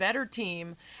is the better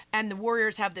team, and the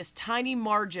Warriors have this tiny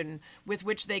margin with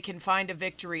which they can find a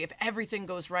victory if everything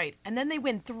goes right. And then they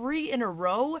win 3 in a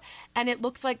row, and it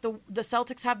looks like the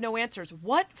Celtics have no answers.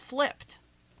 What flipped?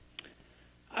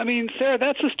 I mean, Sarah,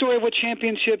 that's the story of what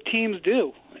championship teams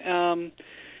do.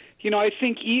 I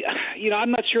think,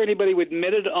 I'm not sure anybody would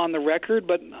admit it on the record,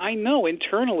 but I know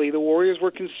internally the Warriors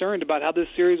were concerned about how this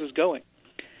series was going.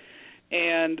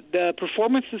 And the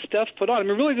performances Steph put on, I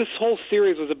mean, really this whole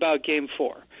series was about Game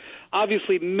 4.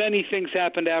 Obviously, many things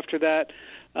happened after that,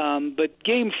 but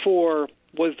Game 4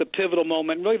 was the pivotal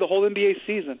moment, really the whole NBA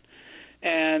season.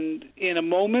 And in a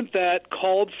moment that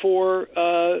called for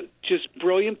just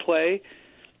brilliant play,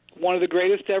 one of the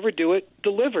greatest to ever do it,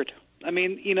 delivered. I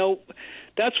mean,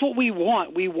 that's what we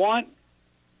want. We want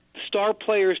star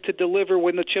players to deliver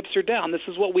when the chips are down. This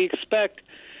is what we expect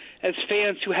as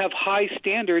fans who have high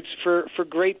standards for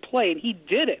great play, and he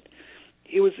did it.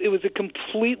 It was a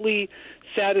completely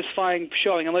satisfying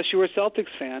showing, unless you were a Celtics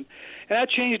fan, and that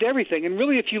changed everything. And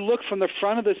really, if you look from the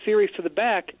front of the series to the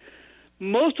back,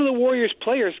 most of the Warriors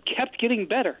players kept getting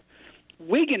better.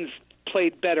 Wiggins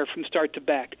played better from start to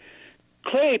back.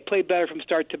 Clay played better from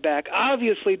start to back.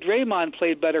 Obviously, Draymond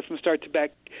played better from start to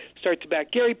back.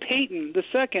 Gary Payton, the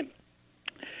second.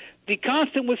 The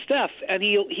constant was Steph, and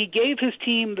he gave his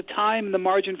team the time and the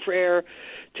margin for error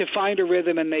to find a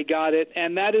rhythm, and they got it.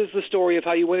 And that is the story of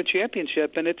how you win a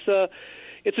championship. And it's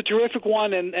a terrific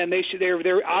one, and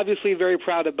they're obviously very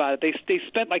proud about it. They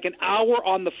spent like an hour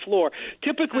on the floor.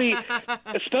 Typically,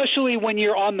 especially when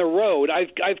you're on the road,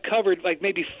 I've covered like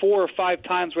maybe 4 or 5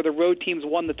 times where the road teams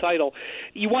won the title.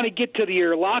 You want to get to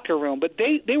your locker room, but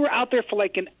they were out there for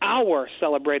like an hour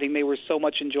celebrating. They were so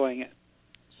much enjoying it.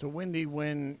 So, Wendy,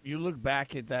 when you look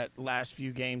back at that last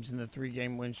few games in the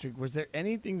 3-game win streak, was there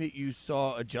anything that you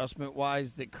saw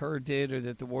adjustment-wise that Kerr did or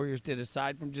that the Warriors did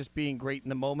aside from just being great in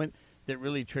the moment that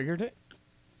really triggered it?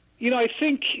 I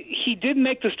think he did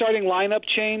make the starting lineup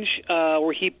change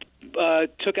where he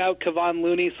took out Kevon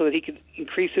Looney so that he could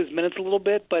increase his minutes a little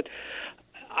bit. But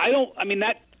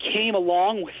that came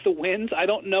along with the wins. I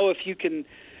don't know if you can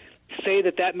say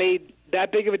that made that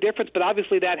big of a difference, but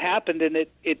obviously that happened, and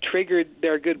it triggered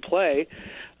their good play.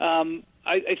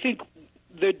 I think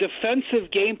the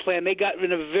defensive game plan, they got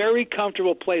in a very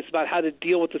comfortable place about how to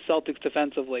deal with the Celtics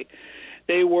defensively.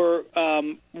 They were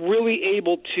really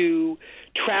able to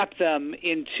trap them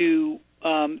into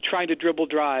trying to dribble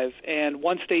drive, and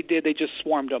once they did, they just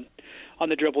swarmed them on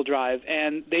the dribble drive,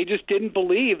 and they just didn't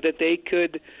believe that they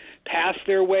could pass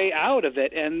their way out of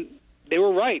it, and they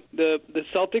were right. The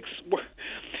Celtics were,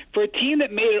 for a team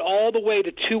that made it all the way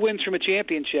to 2 wins from a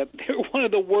championship, they were one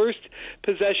of the worst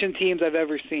possession teams I've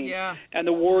ever seen. Yeah. And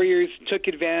the Warriors took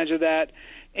advantage of that.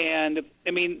 And,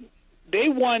 they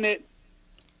won it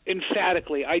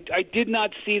emphatically. I did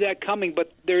not see that coming,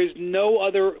 but there is no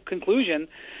other conclusion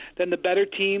than the better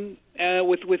team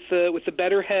with the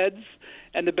better heads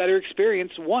and the better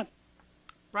experience won.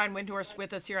 Brian Windhorst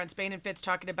with us here on Spain and Fitz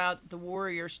talking about the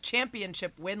Warriors'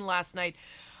 championship win last night.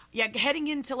 Yeah, heading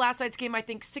into last night's game, I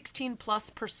think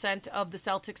 16+% of the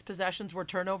Celtics' possessions were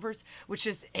turnovers, which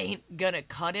just ain't gonna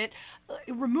cut it.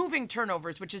 Removing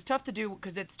turnovers, which is tough to do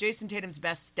because it's Jason Tatum's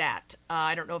best stat.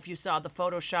 I don't know if you saw the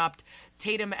photoshopped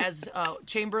Tatum as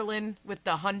Chamberlain with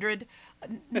the 100.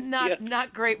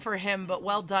 Not great for him, but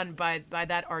well done by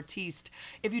that artiste.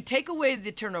 If you take away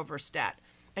the turnover stat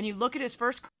and you look at his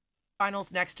first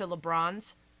finals next to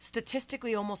LeBron's,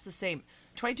 statistically almost the same.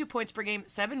 22 points per game,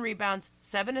 7 rebounds,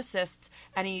 7 assists,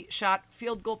 and he shot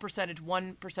field goal percentage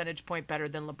 1 percentage point better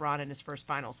than LeBron in his first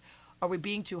finals. Are we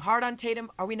being too hard on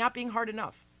Tatum? Are we not being hard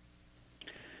enough?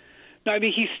 No,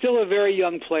 he's still a very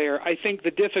young player. I think the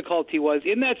difficulty was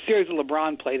in that series that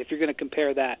LeBron played, if you're going to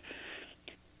compare that,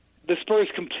 the Spurs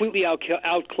completely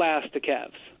outclassed the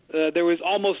Cavs. There was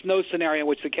almost no scenario in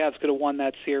which the Cavs could have won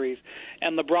that series,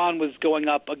 and LeBron was going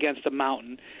up against a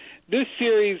mountain. This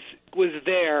series was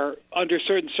there under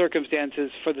certain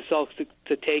circumstances for the Celtics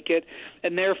to take it,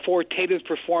 and therefore Tatum's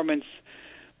performance,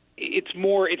 it's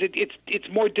more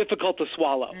difficult to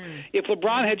swallow. If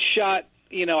LeBron had shot,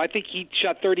 I think he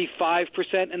shot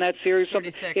 35% in that series.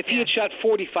 If he had shot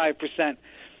 45%,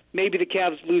 maybe the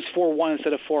Cavs lose 4-1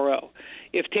 instead of 4-0.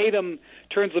 If Tatum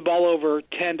turns the ball over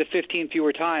 10 to 15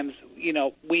 fewer times,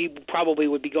 we probably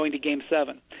would be going to Game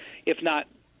 7, if not,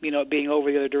 being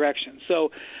over the other direction.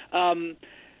 So,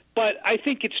 but I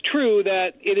think it's true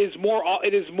that it is more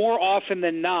often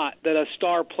than not that a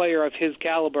star player of his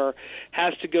caliber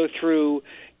has to go through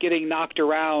getting knocked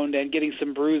around and getting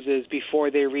some bruises before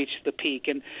they reach the peak.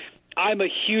 And I'm a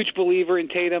huge believer in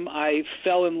Tatum. I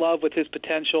fell in love with his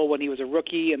potential when he was a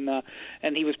rookie, and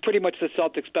he was pretty much the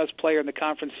Celtics' best player in the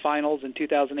conference finals in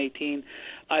 2018.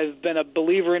 I've been a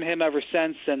believer in him ever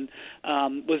since, and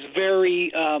was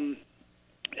very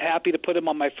happy to put him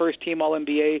on my first team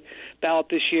All-NBA ballot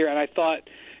this year. And I thought,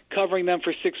 covering them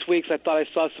for 6 weeks, I thought I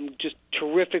saw some just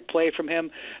terrific play from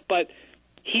him. But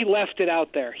he left it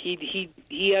out there.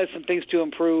 He has some things to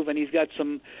improve, and he's got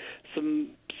some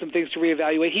some things to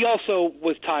reevaluate. He also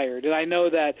was tired, and I know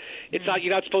that it's not.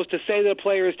 You're not supposed to say that a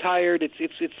player is tired. It's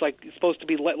like it's supposed to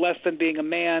be less than being a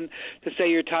man to say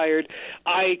you're tired.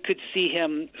 I could see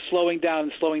him slowing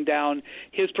down.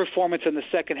 His performance in the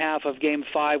second half of Game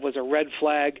 5 was a red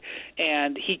flag,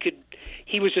 and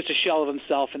he was just a shell of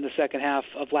himself in the second half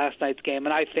of last night's game,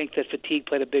 and I think that fatigue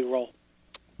played a big role.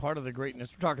 Part of the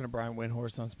greatness, we're talking to Brian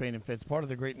Windhorst on Spain and Fitz, part of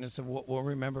the greatness of what we'll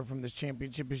remember from this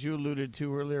championship, as you alluded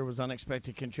to earlier, was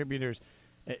unexpected contributors.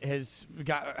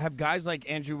 Have guys like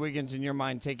Andrew Wiggins, in your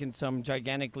mind, taken some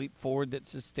gigantic leap forward that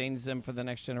sustains them for the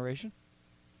next generation?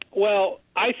 Well,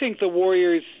 I think the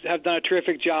Warriors have done a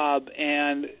terrific job,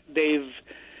 and they've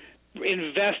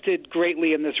invested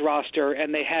greatly in this roster,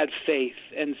 and they had faith.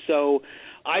 And so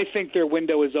I think their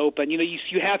window is open. You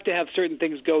have to have certain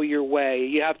things go your way.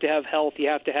 You have to have health. You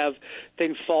have to have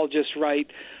things fall just right.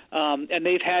 And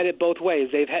they've had it both ways.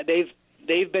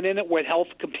 They've been in it when health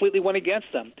completely went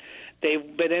against them.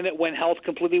 They've been in it when health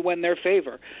completely went in their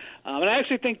favor. And I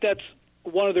actually think that's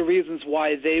one of the reasons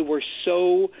why they were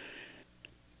so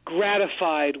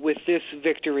gratified with this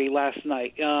victory last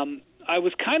night. I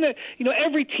was kind of,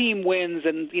 every team wins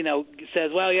and,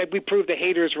 says, well, yeah, we proved the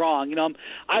haters wrong.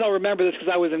 I don't remember this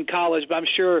because I was in college, but I'm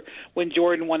sure when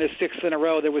Jordan won his 6th in a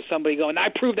row, there was somebody going, I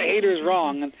proved the haters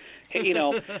wrong. And,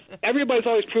 everybody's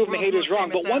always proven the haters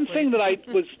wrong. But one thing that I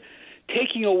was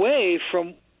taking away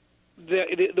from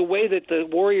the way that the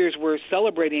Warriors were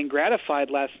celebrating and gratified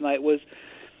last night was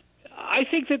I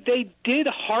think that they did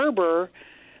harbor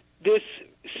this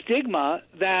stigma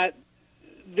that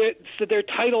their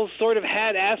titles sort of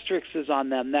had asterisks on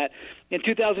them, that in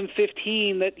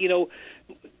 2015 that,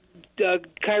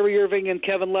 Kyrie Irving and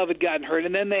Kevin Love had gotten hurt,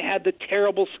 and then they had the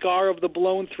terrible scar of the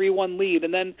blown 3-1 lead,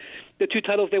 and then the 2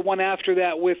 titles they won after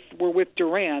that were with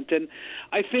Durant. And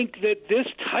I think that this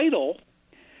title,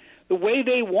 the way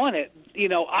they won it,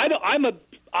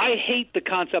 I hate the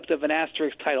concept of an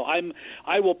asterisk title.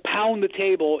 I will pound the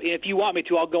table. If you want me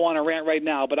to, I'll go on a rant right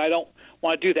now, but I don't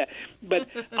want to do that. But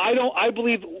I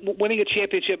believe winning a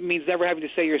championship means never having to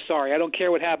say you're sorry. I don't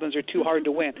care what happens or too hard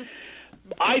to win.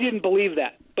 I didn't believe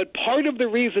that. But part of the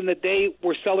reason that they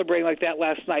were celebrating like that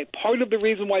last night, part of the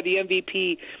reason why the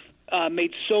MVP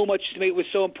was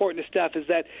so important to Steph is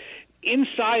that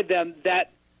inside them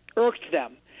that irked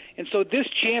them. And so this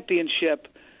championship,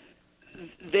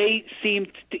 they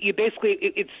seemed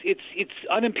it's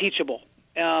unimpeachable.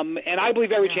 And I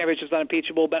believe every championship is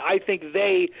unimpeachable, but I think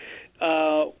they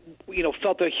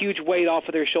felt a huge weight off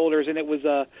of their shoulders, and it was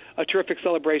a terrific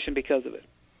celebration because of it.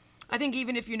 I think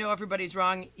even if everybody's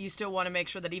wrong, you still want to make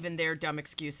sure that even their dumb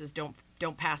excuses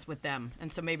don't pass with them. And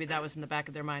so maybe that was in the back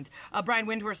of their minds. Brian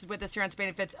Windhorst is with us here on Spain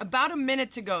and Fitz. About a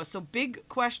minute to go, so big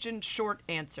question, short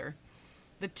answer.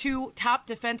 The 2 top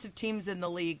defensive teams in the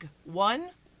league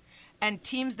won, and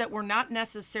teams that were not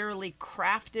necessarily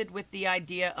crafted with the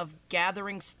idea of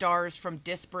gathering stars from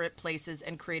disparate places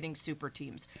and creating super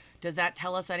teams. Does that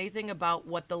tell us anything about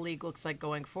what the league looks like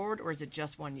going forward, or is it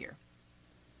just 1 year?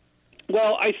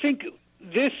 Well, I think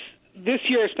this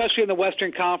year, especially in the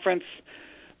Western Conference,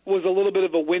 was a little bit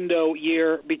of a window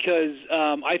year because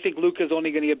I think Luka's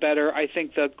only going to get better. I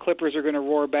think the Clippers are going to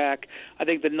roar back. I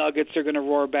think the Nuggets are going to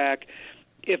roar back.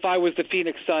 If I was the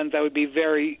Phoenix Suns, I would be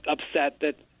very upset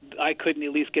that I couldn't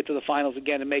at least get to the finals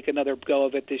again and make another go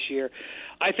of it this year.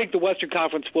 I think the Western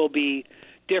Conference will be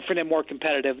different and more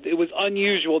competitive. It was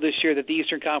unusual this year that the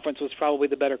Eastern Conference was probably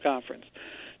the better conference.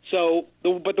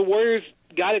 But the Warriors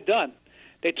got it done.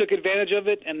 They took advantage of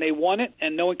it, and they won it,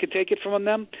 and no one could take it from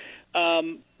them.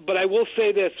 But I will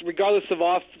say this, regardless of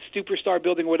superstar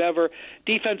building, whatever,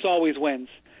 defense always wins.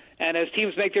 And as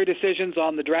teams make their decisions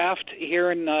on the draft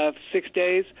here in 6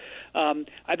 days,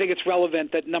 I think it's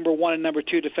relevant that number 1 and number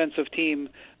 2 defensive team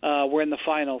were in the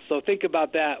finals. So think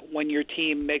about that when your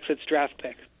team makes its draft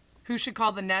pick. Who should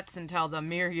call the Nets and tell them,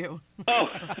 me or you? Oh,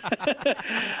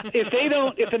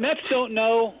 if the Nets don't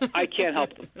know, I can't help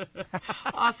them.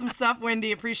 Awesome stuff,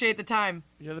 Wendy. Appreciate the time.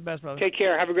 You're the best, brother. Take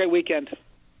care. Have a great weekend.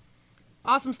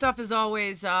 Awesome stuff as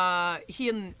always. He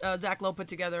and Zach Lowe put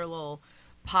together a little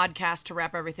podcast to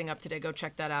wrap everything up today. Go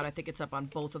check that out. I think it's up on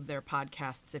both of their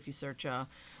podcasts if you search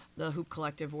the Hoop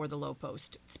Collective or the Low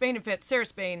Post. Spain and Fitz, Sarah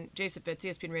Spain, Jason Fitz,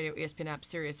 ESPN Radio, ESPN App,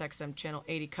 Sirius XM Channel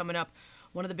 80. Coming up,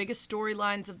 one of the biggest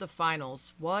storylines of the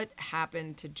finals. What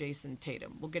happened to Jason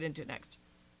Tatum? We'll get into it next.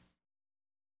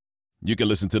 You can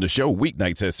listen to the show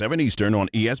weeknights at 7 Eastern on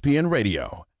ESPN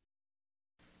Radio.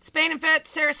 Spain and Fitz,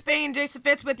 Sarah Spain, Jason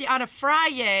Fitz with you on a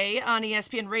Friday on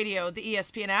ESPN Radio, the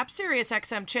ESPN app, Sirius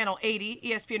XM Channel 80.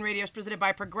 ESPN Radio is presented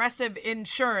by Progressive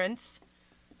Insurance.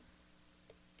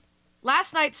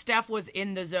 Last night, Steph was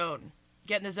in the zone.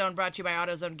 Get in the Zone brought to you by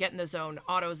AutoZone. Get in the Zone,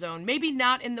 AutoZone. Maybe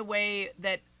not in the way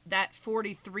that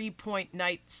 43-point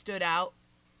night stood out,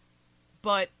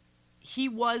 but he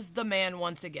was the man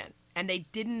once again, and they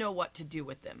didn't know what to do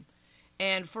with him.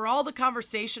 And for all the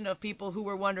conversation of people who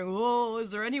were wondering, oh,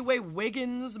 is there any way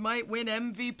Wiggins might win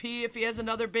MVP if he has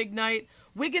another big night?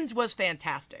 Wiggins was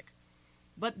fantastic.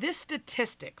 But this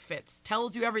statistic, Fitz,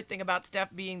 tells you everything about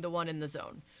Steph being the one in the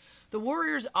zone. The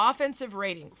Warriors' offensive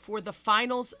rating for the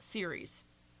finals series,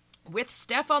 with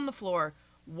Steph on the floor,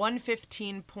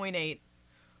 115.8.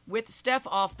 With Steph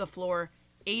off the floor,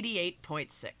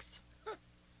 88.6.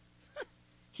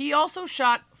 He also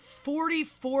shot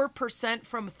 44%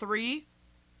 from 3,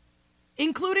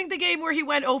 including the game where he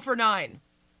went 0 for 9.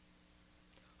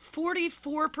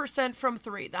 44% from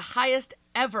 3, the highest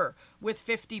ever with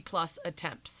 50-plus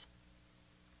attempts.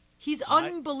 He's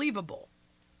unbelievable.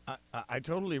 I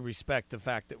totally respect the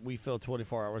fact that we fill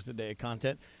 24 hours a day of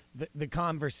content. The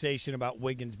conversation about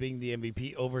Wiggins being the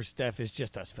MVP over Steph is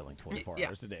just us filling 24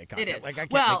 hours a day of content. It is. Like, I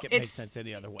can't make it make sense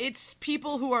any other way. It's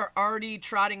people who are already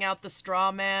trotting out the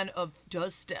straw man of,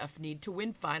 does Steph need to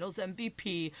win finals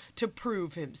MVP to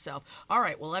prove himself? All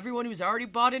right, well, everyone who's already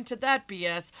bought into that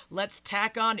BS, let's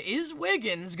tack on, is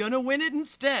Wiggins going to win it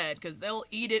instead? Because they'll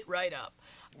eat it right up.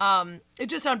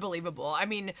 It's just unbelievable. I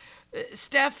mean,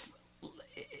 Steph,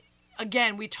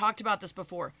 again, we talked about this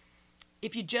before.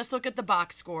 If you just look at the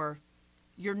box score,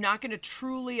 you're not going to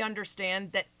truly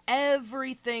understand that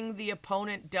everything the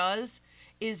opponent does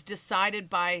is decided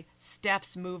by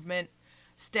Steph's movement,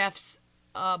 Steph's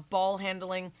ball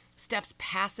handling, Steph's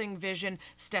passing vision,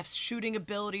 Steph's shooting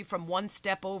ability from one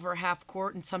step over half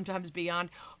court and sometimes beyond.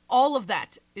 All of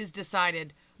that is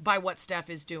decided by what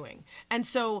Steph is doing. And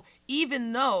so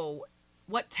even though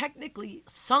what technically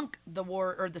sunk the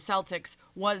Celtics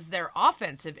was their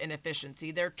offensive inefficiency,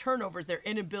 their turnovers, their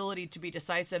inability to be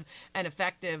decisive and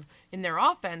effective in their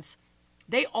offense,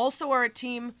 they also are a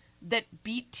team that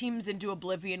beat teams into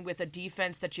oblivion with a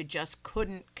defense that you just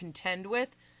couldn't contend with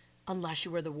unless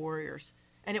you were the Warriors.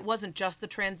 And it wasn't just the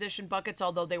transition buckets,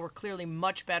 although they were clearly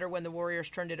much better when the Warriors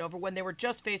turned it over. When they were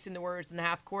just facing the Warriors in the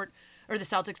half court, or the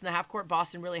Celtics in the half court,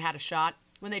 Boston really had a shot.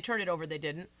 When they turned it over, they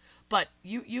didn't. But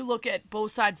you look at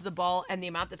both sides of the ball and the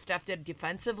amount that Steph did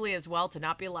defensively as well to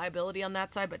not be a liability on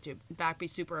that side, but to, in fact, be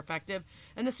super effective.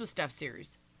 And this was Steph's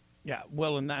series. Yeah,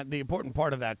 well, and the important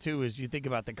part of that, too, is you think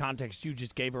about the context you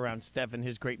just gave around Steph and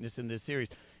his greatness in this series.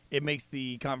 It makes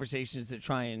the conversations that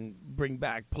try and bring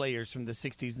back players from the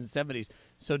 60s and 70s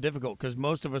so difficult because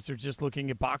most of us are just looking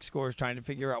at box scores trying to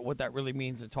figure out what that really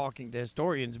means and talking to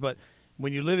historians. But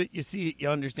when you live it, you see it, you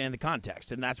understand the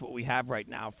context, and that's what we have right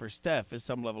now for Steph is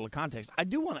some level of context. I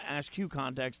do want to ask you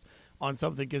context on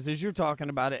something because as you're talking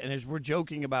about it and as we're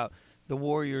joking about the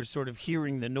Warriors sort of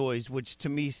hearing the noise, which to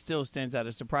me still stands out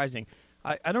as surprising,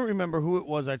 I don't remember who it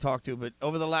was I talked to, but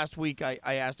over the last week I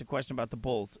asked a question about the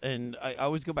Bulls, and I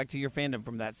always go back to your fandom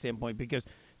from that standpoint because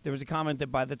there was a comment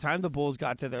that by the time the Bulls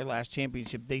got to their last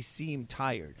championship, they seemed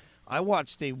tired. I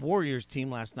watched a Warriors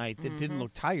team last night that didn't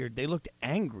look tired. They looked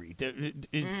angry. Do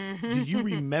you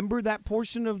remember that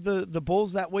portion of the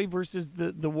Bulls that way versus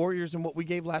the Warriors and what we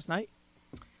gave last night?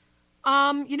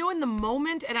 In the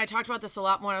moment, and I talked about this a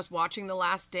lot when I was watching The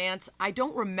Last Dance, I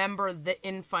don't remember the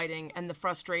infighting and the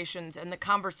frustrations and the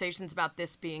conversations about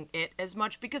this being it as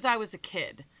much because I was a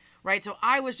kid, right? So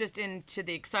I was just into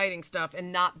the exciting stuff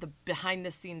and not the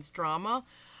behind-the-scenes drama.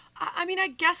 I mean, I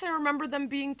guess I remember them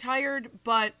being tired,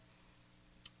 but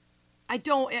I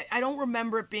don't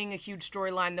remember it being a huge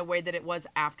storyline the way that it was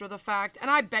after the fact.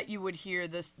 And I bet you would hear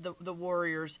the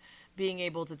Warriors being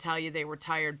able to tell you they were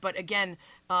tired. But again,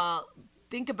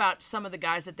 think about some of the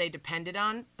guys that they depended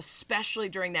on, especially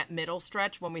during that middle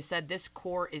stretch when we said this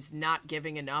core is not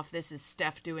giving enough. This is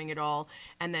Steph doing it all.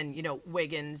 And then,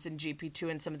 Wiggins and GP2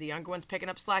 and some of the younger ones picking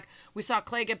up slack. We saw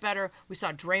Klay get better. We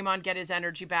saw Draymond get his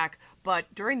energy back.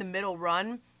 But during the middle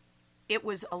run, it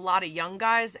was a lot of young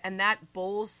guys, and that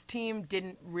Bulls team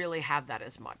didn't really have that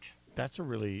as much. That's a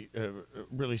really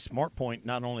smart point,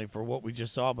 not only for what we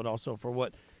just saw, but also for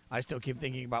what I still keep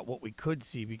thinking about what we could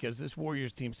see, because this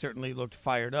Warriors team certainly looked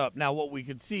fired up. Now, what we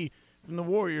could see from the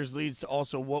Warriors leads to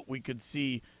also what we could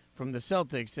see from the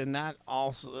Celtics, and that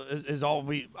also is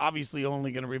obviously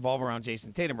only going to revolve around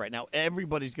Jason Tatum right now.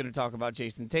 Everybody's going to talk about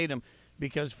Jason Tatum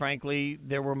because, frankly,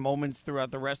 there were moments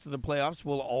throughout the rest of the playoffs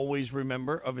we'll always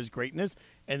remember of his greatness,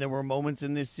 and there were moments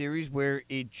in this series where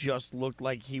it just looked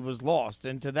like he was lost.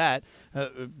 And to that,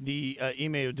 Ime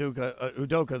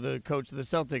Udoka, the coach of the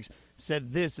Celtics,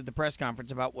 said this at the press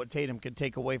conference about what Tatum could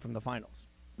take away from the finals.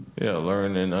 Yeah,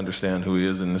 learn and understand who he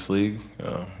is in this league.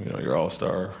 You're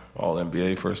all-star,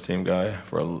 all-NBA first-team guy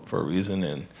for a reason,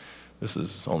 and this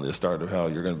is only a start of how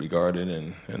you're going to be guarded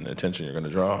and the attention you're going to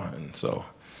draw. And so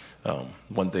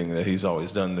one thing that he's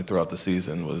always done throughout the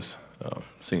season was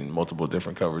seen multiple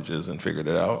different coverages and figured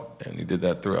it out. And he did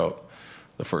that throughout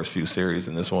the first few series,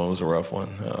 and this one was a rough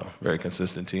one. Very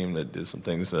consistent team that did some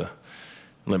things to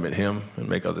limit him and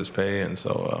make others pay. And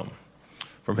so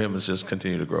from him, it's just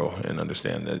continue to grow and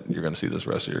understand that you're going to see this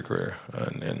rest of your career.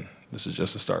 And this is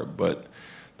just a start. But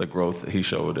the growth that he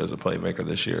showed as a playmaker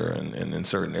this year and in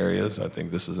certain areas, I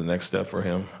think this is the next step for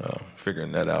him,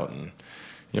 figuring that out and,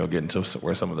 getting to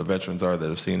where some of the veterans are that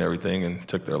have seen everything and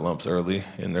took their lumps early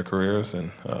in their careers.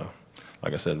 And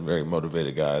like I said, a very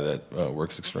motivated guy that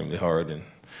works extremely hard and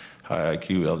high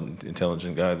IQ,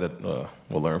 intelligent guy that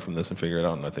will learn from this and figure it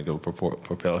out. And I think it will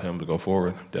propel him to go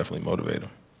forward, definitely motivate him.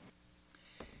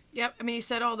 Yep, I mean, he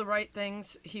said all the right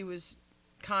things. He was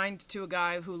kind to a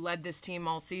guy who led this team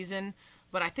all season.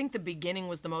 But I think the beginning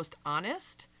was the most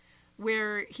honest,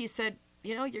 where he said,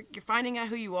 you're finding out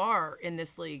who you are in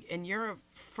this league, and you're a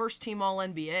first-team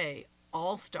All-NBA,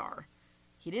 All-Star.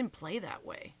 He didn't play that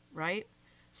way, right?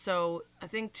 So I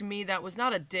think to me that was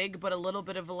not a dig, but a little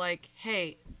bit of a like,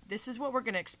 hey, this is what we're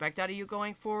going to expect out of you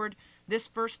going forward. This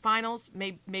first finals,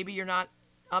 maybe you're not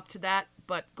up to that,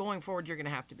 but going forward you're going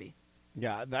to have to be.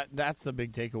 Yeah, that's the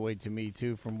big takeaway to me,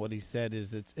 too, from what he said,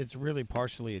 is it's really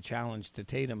partially a challenge to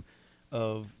Tatum.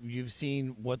 You've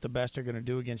seen what the best are going to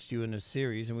do against you in a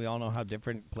series, and we all know how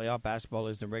different playoff basketball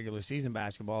is than regular season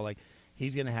basketball. Like,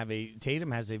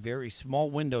 Tatum has a very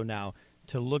small window now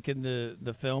to look in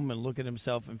the film and look at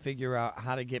himself and figure out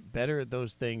how to get better at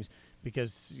those things,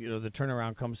 because the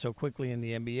turnaround comes so quickly in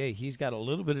the NBA. He's got a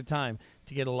little bit of time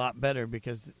to get a lot better,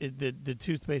 because the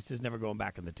toothpaste is never going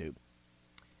back in the tube.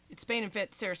 It's Spain and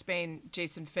Fitz, Sarah Spain,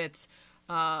 Jason Fitz.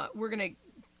 We're going to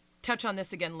touch on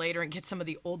this again later and get some of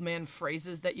the old man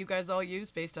phrases that you guys all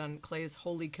use based on Clay's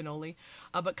holy cannoli.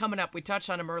 But coming up, we touched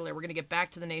on him earlier. We're going to get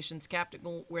back to the nation's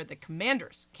capital, where the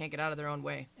Commanders can't get out of their own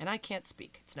way. And I can't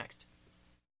speak. It's next.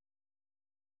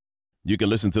 You can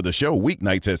listen to the show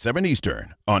weeknights at 7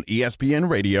 Eastern on ESPN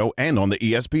Radio and on the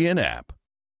ESPN app.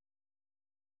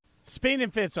 Spain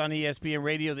and Fitz on ESPN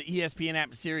Radio, the ESPN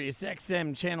app, Sirius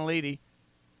XM, Channel 80.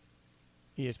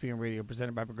 ESPN Radio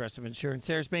presented by Progressive Insurance.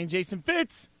 Sarah Spain, Jason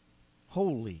Fitz.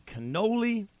 Holy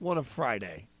cannoli. What a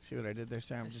Friday. See what I did there,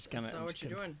 Sarah? I'm just kind of. So what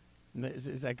you're doing.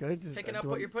 Is that good? Picking up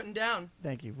what you're putting down.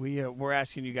 Thank you. We're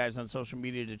asking you guys on social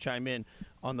media to chime in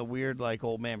on the weird,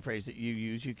 old man phrase that you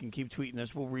use. You can keep tweeting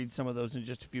us. We'll read some of those in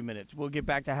just a few minutes. We'll get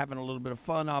back to having a little bit of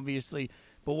fun, obviously.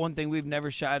 But one thing we've never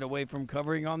shied away from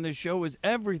covering on this show is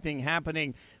everything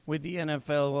happening with the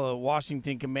NFL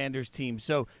Washington Commanders team.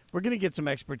 So we're going to get some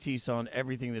expertise on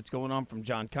everything that's going on from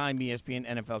John Keim, ESPN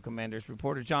NFL Commanders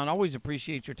reporter. John, always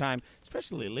appreciate your time,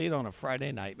 especially late on a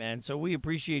Friday night, man. So we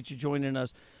appreciate you joining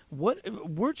us.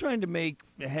 We're trying to make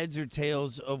heads or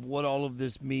tails of what all of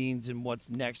this means and what's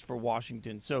next for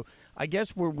Washington. So I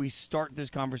guess where we start this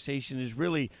conversation is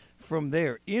really from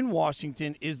there. In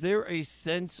Washington, is there a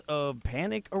sense of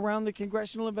panic around the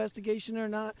congressional investigation or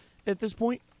not at this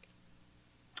point?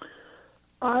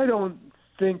 I don't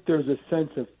think there's a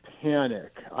sense of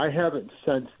panic. I haven't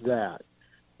sensed that.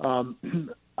 I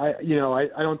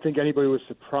don't think anybody was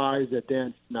surprised that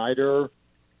Dan Snyder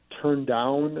turned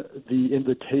down the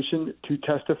invitation to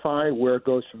testify. Where it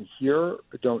goes from here,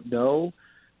 I don't know.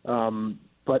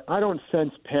 But I don't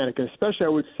sense panic, and especially I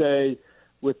would say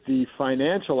with the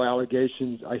financial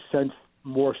allegations, I sense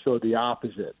more so the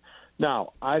opposite.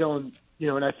 Now, I don't,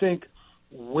 and I think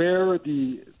where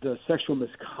the sexual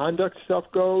misconduct stuff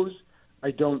goes,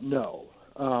 I don't know.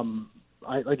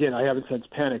 I haven't sensed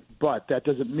panic, but that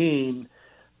doesn't mean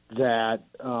that,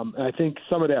 and I think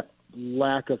some of that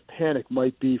lack of panic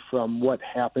might be from what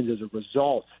happens as a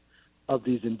result of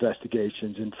these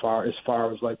investigations, as far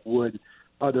as would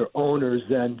other owners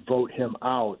then vote him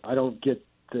out. I don't get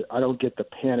the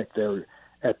panic there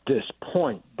at this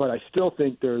point, but I still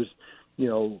think there's,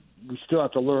 we still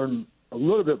have to learn a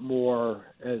little bit more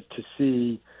as to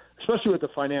see, especially with the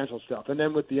financial stuff, and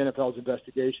then with the NFL's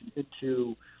investigation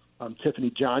into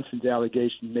Tiffany Johnson's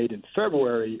allegation made in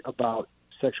February about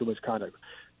sexual misconduct.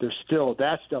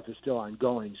 That stuff is still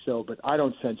ongoing. So, but I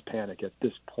don't sense panic at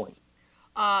this point.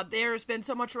 There's been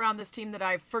so much around this team that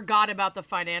I forgot about the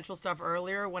financial stuff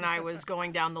earlier when I was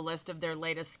going down the list of their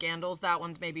latest scandals. That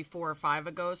one's maybe 4 or 5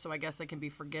 ago, so I guess I can be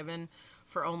forgiven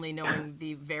for only knowing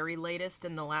the very latest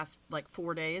in the last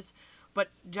 4 days. But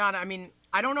John, I mean,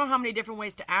 I don't know how many different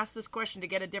ways to ask this question to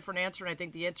get a different answer, and I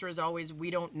think the answer is always we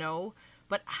don't know.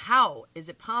 But how is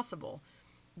it possible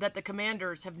that the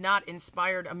Commanders have not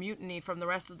inspired a mutiny from the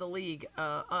rest of the league,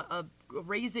 a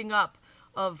raising up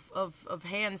of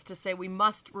hands to say we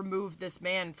must remove this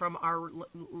man from our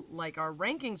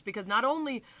rankings, because not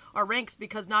only our ranks,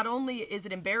 because not only is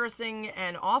it embarrassing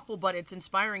and awful, but it's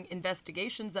inspiring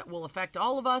investigations that will affect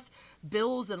all of us,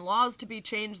 bills and laws to be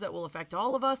changed that will affect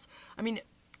all of us. I mean,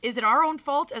 is it our own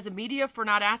fault as a media for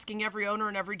not asking every owner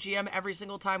and every GM every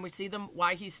single time we see them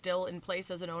why he's still in place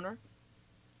as an owner?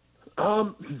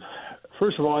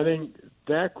 First of all, I think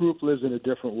that group lives in a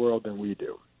different world than we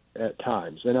do at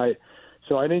times. And I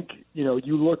think,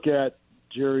 you look at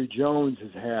Jerry Jones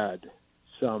has had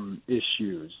some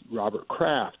issues. Robert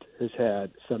Kraft has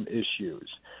had some issues.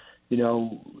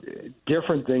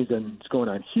 Different things than what's going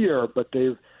on here, but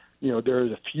there's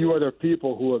a few other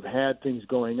people who have had things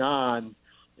going on,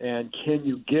 and can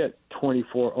you get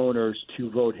 24 owners to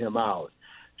vote him out?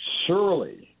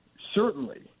 Certainly,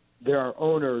 there are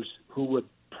owners who would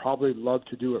probably love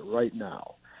to do it right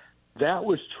now. That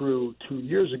was true 2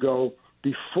 years ago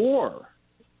before,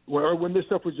 or when this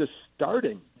stuff was just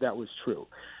starting, that was true.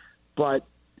 But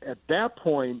at that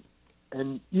point,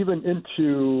 and even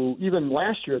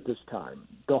last year at this time,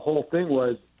 the whole thing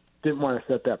was didn't want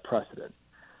to set that precedent.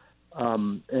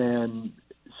 And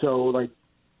so,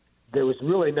 there was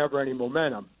really never any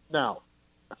momentum. Now,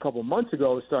 a couple months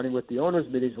ago, starting with the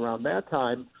owners' meetings around that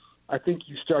time, I think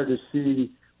you started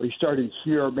to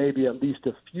hear maybe at least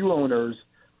a few owners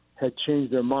had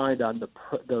changed their mind on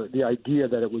the idea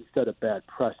that it would set a bad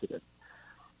precedent.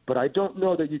 But I don't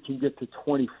know that you can get to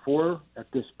 24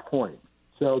 at this point.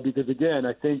 So, because again,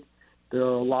 I think there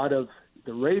are a lot of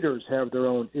the Raiders have their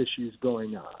own issues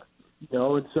going on,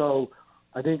 and so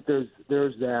I think there's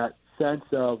that sense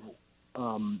of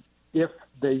if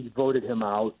they voted him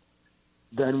out,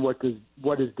 then what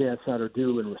does Dan Snyder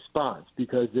do in response?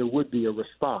 Because there would be a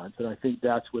response, and I think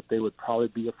that's what they would probably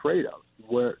be afraid of.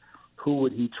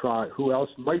 Who else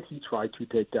might he try to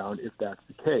take down if that's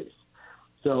the case?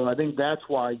 So I think that's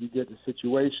why you get a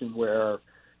situation where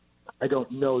I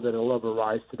don't know that it'll ever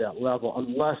rise to that level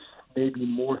unless maybe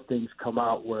more things come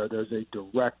out where there's a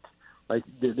direct, like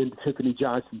in the Tiffany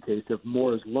Johnson case, if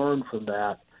more is learned from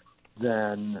that,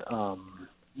 then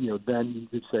then you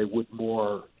could say would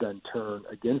more then turn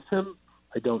against him?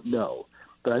 I don't know,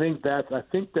 but I think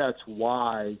that's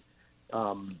why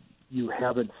you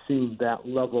haven't seen that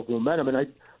level of momentum. And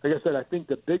like I said, I think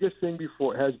the biggest thing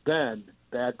before has been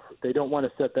that they don't want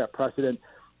to set that precedent,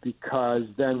 because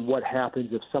then what happens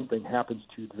if something happens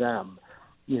to them?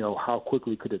 How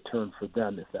quickly could it turn for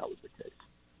them if that was the case?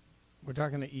 We're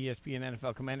talking to ESPN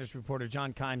NFL Commanders reporter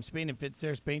John Keim. Spain and Fitz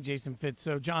there. Spain, Jason Fitz.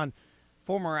 So, John,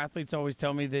 former athletes always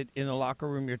tell me that in the locker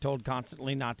room you're told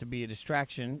constantly not to be a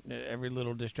distraction. Every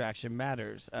little distraction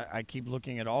matters. I keep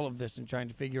looking at all of this and trying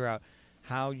to figure out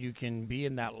how you can be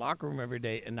in that locker room every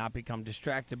day and not become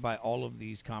distracted by all of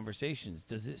these conversations.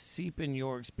 Does it seep in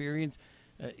your experience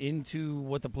into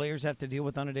what the players have to deal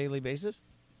with on a daily basis?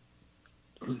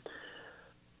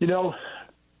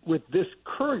 With this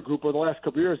current group over the last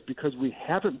couple of years, because we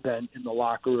haven't been in the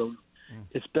locker room,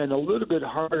 it's been a little bit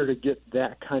harder to get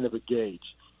that kind of a gauge.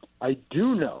 I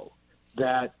do know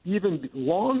that even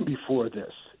long before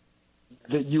this,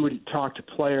 that you would talk to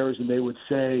players and they would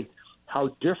say how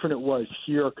different it was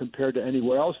here compared to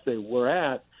anywhere else they were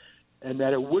at, and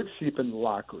that it would seep in the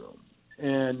locker room.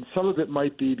 And some of it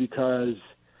might be because,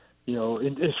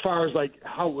 as far as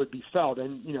how it would be felt,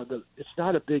 and it's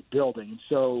not a big building, and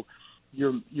so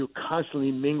you're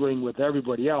constantly mingling with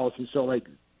everybody else, and so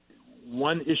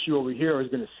one issue over here is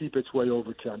going to seep its way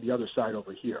over to on the other side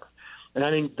over here. And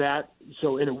I think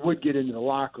and it would get into the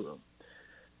locker room.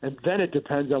 And then it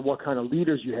depends on what kind of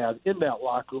leaders you have in that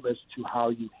locker room as to how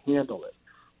you handle it.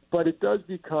 But it does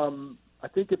become a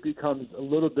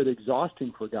little bit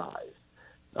exhausting for guys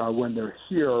when they're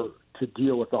here to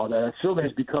deal with all that. It certainly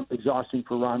has become exhausting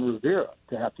for Ron Rivera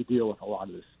to have to deal with a lot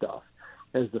of this stuff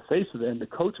as the face of it and the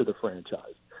coach of the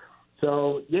franchise.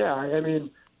 So, yeah,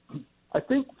 I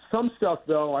think some stuff,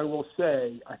 though, I will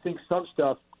say, some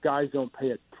stuff guys don't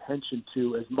pay attention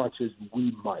to as much as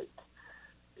we might.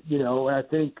 I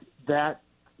think that,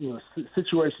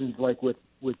 situations like with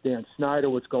Dan Snyder,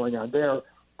 what's going on there,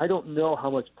 I don't know how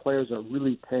much players are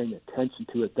really paying attention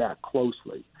to it that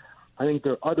closely. I think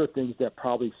there are other things that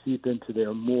probably seep into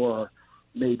there more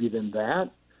maybe than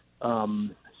that.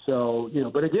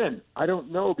 But again, I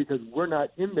don't know because we're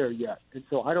not in there yet. And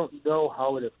so I don't know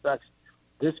how it affects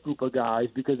this group of guys,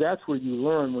 because that's where you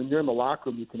learn. When you're in the locker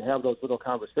room, you can have those little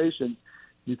conversations.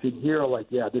 You can hear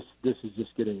this is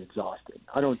just getting exhausting.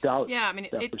 I don't doubt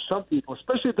that for some people,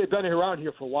 especially if they've been around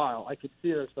here for a while, I could see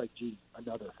it's geez,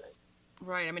 another thing.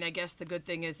 Right. I mean, I guess the good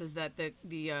thing is that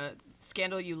the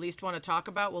scandal you least want to talk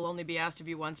about will only be asked of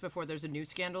you once before there's a new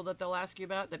scandal that they'll ask you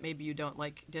about that maybe you don't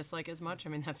dislike as much. I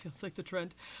mean, that feels like the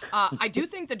trend. I do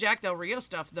think the Jack Del Rio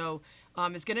stuff, though,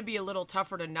 is going to be a little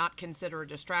tougher to not consider a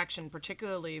distraction,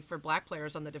 particularly for black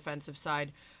players on the defensive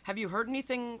side. Have you heard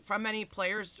anything from any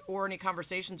players or any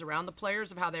conversations around the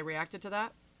players of how they reacted to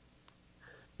that?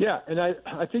 Yeah, and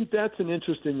I think that's an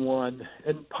interesting one.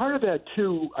 And part of that,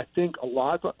 too, I think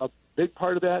a big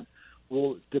part of that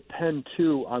will depend,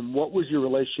 too, on what was your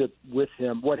relationship with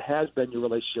him, what has been your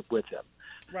relationship with him.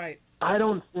 Right. I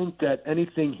don't think that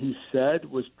anything he said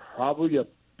was probably a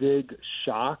big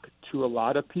shock to a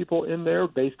lot of people in there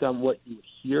based on what you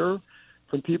hear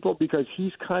from people, because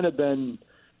he's kind of been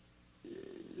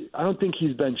 – I don't think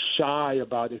he's been shy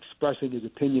about expressing his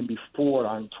opinion before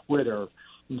on Twitter.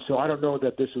 And so I don't know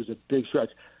that this was a big stretch.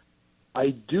 I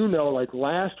do know, like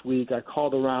last week, I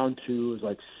called around to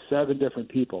 7 different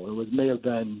people. May have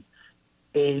been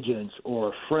agents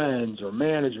or friends or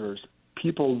managers,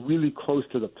 people really close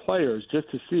to the players, just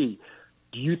to see,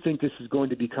 do you think this is going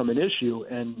to become an issue?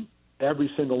 And every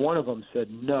single one of them said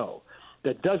no.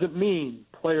 That doesn't mean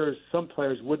some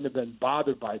players wouldn't have been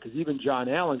bothered by it, because even John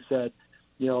Allen said,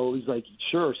 he's like,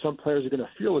 sure, some players are going to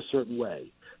feel a certain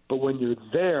way. But when you're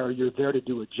there to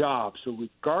do a job. So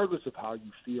regardless of how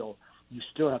you feel, you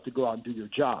still have to go out and do your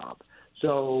job.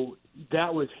 So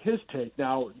that was his take.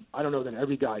 Now, I don't know that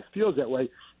every guy feels that way.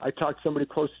 I talked to somebody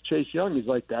close to Chase Young. He's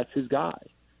like, that's his guy.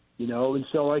 And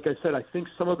so, like I said, I think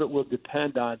some of it will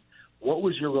depend on what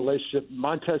was your relationship.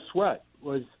 Montez Sweat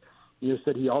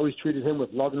said he always treated him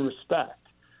with love and respect.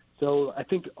 So I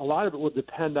think a lot of it will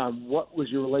depend on what was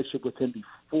your relationship with him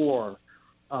before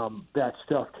that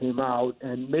stuff came out,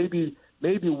 and maybe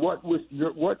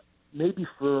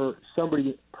for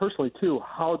somebody personally too,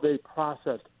 how they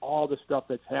processed all the stuff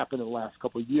that's happened in the last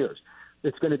couple of years.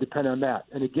 It's going to depend on that.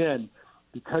 And again,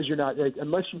 because you're not,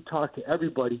 unless you talk to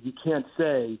everybody, you can't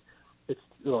say it's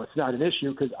not an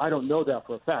issue, because I don't know that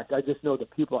for a fact. I just know the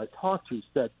people I talked to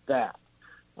said that.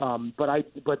 But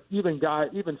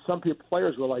even some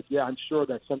players were like, yeah, I'm sure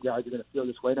that some guys are going to feel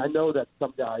this way, and I know that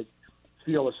some guys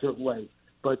feel a certain way.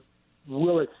 But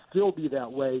will it still be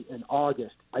that way in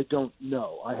August? I don't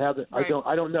know. I haven't. Right.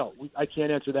 I don't know. I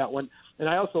can't answer that one. And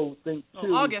I also think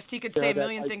too, August, he could say a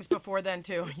million things before then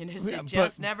too. You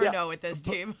just never know with this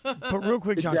team. But real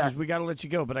quick, John, because we got to let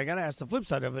you go. But I got to ask the flip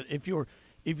side of it. If you're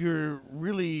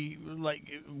really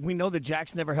we know that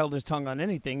Jack's never held his tongue on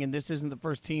anything, and this isn't the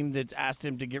first team that's asked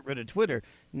him to get rid of Twitter.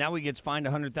 Now he gets fined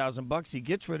 $100,000. He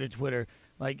gets rid of Twitter.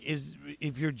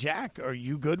 If you're Jack, are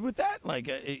you good with that?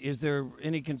 Is there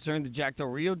any concern that Jack Del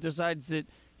Rio decides that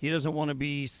he doesn't want to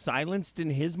be silenced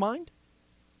in his mind?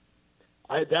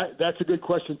 That's a good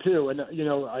question too, and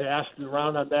I asked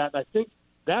around on that, and I think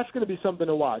that's going to be something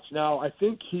to watch. Now, I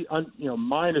think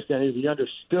my understanding is he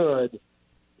understood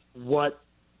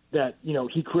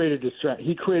he created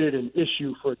an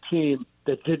issue for a team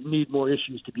that didn't need more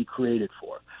issues to be created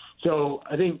for. So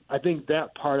I think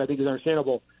that part is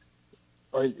understandable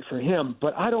for him,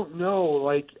 but I don't know.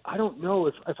 I don't know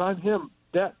if I'm him,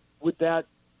 would that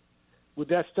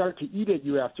start to eat at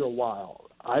you after a while?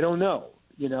 I don't know.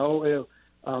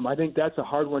 I think that's a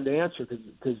hard one to answer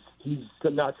because he's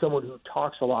not someone who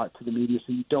talks a lot to the media,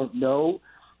 so you don't know.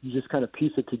 You just kind of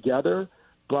piece it together.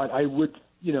 But I would,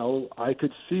 I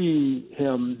could see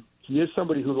him. He is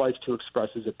somebody who likes to express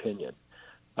his opinion,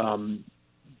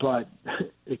 but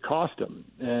it cost him.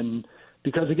 And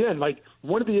because, again,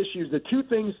 one of the issues, the two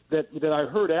things that I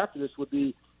heard after this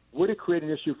would it create an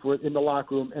issue in the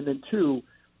locker room? And then 2,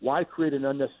 why create an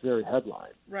unnecessary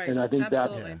headline? Right. And I think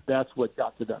that's what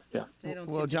got to that. Yeah.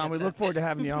 Well, John, we look forward to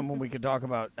having you on when we can talk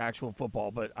about actual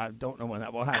football, but I don't know when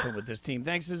that will happen with this team.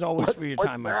 Thanks as always for your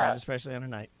time, my friend, especially on a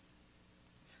night.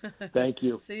 Thank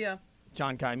you. See ya.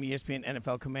 John Keim, ESPN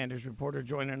NFL Commanders reporter,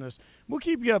 joining us. We'll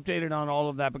keep you updated on all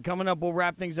of that. But coming up, we'll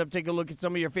wrap things up, take a look at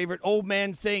some of your favorite old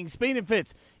man sayings. Spain and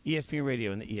Fitz, ESPN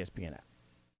Radio and the ESPN app.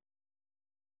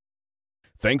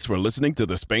 Thanks for listening to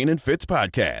the Spain and Fitz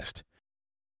podcast.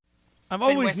 I've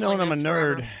always known I'm a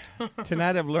nerd.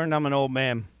 Tonight I've learned I'm an old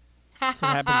man. That's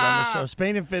what happens on the show.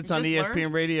 Spain and Fitz on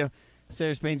ESPN Radio.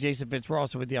 Sarah Spain, Jason Fitz. We're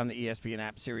also with you on the ESPN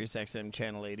app, Sirius XM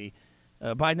Channel 80.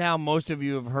 By now, most of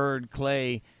you have heard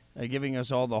Clay giving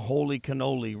us all the holy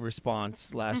cannoli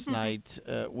response last night,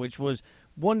 which was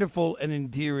wonderful and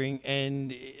endearing.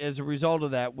 And as a result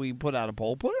of that, we put out a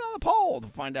poll. Put it on the poll to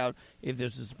find out if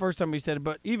this is the first time we said it.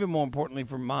 But even more importantly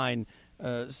for mine,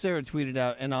 Sarah tweeted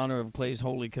out, in honor of Clay's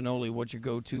holy cannoli, what's your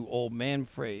go-to old man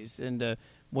phrase? And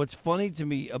what's funny to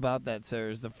me about that,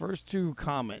 Sarah, is the first 2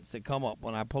 comments that come up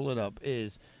when I pull it up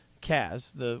is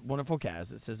Kaz, the wonderful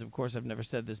Kaz, it says, of course, I've never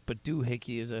said this, but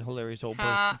doohickey is a hilarious old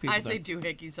I say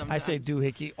doohickey sometimes. I say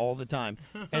doohickey all the time.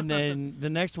 And then the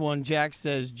next one, Jack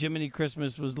says, Jiminy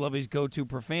Christmas was Lovey's go-to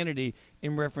profanity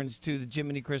in reference to the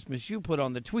Jiminy Christmas you put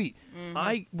on the tweet. Mm-hmm.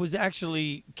 I was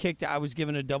actually kicked. I was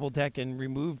given a double deck and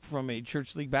removed from a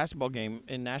church league basketball game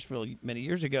in Nashville many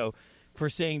years ago for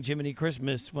saying Jiminy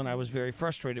Christmas when I was very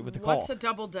frustrated with the call. What's a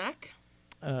double deck?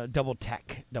 Double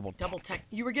tech.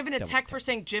 You were given a tech for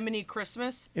saying Jiminy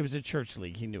Christmas? It was a church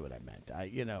league. He knew what I meant.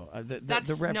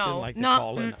 The ref no, didn't like to no,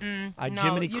 call in. no,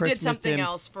 Jiminy you Christmas did something him.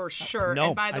 else for sure. No,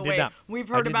 and by the I did way, not.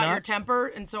 we've I heard did about your not. temper,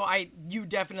 and so you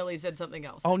definitely said something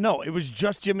else. Oh, no, it was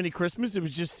just Jiminy Christmas. It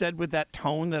was just said with that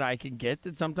tone that I can get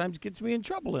that sometimes gets me in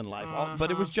trouble in life. But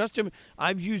it was just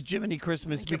I've used Jiminy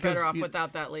Christmas You're because better off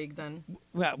without that league then.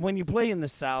 well, when you play in the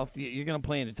South, you're going to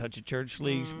play in a touch of church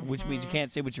leagues, which means you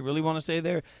can't say what you really want to say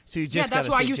there. So you just that's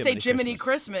gotta why say you say Jiminy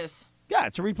Christmas. Christmas. Yeah,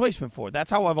 it's a replacement for it.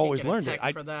 That's how I've always learned it.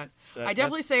 For that. I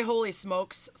definitely say holy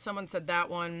smokes. Someone said that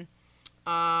one.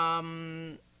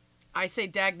 I say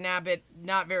dag nabbit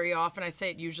not very often. I say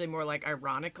it usually more like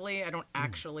ironically. I don't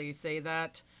actually say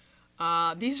that.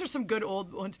 These are some good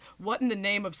old ones. What in the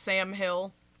name of Sam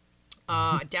Hill?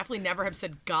 I definitely never have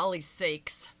said golly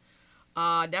sakes.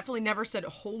 Definitely never said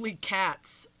holy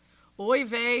cats. Oy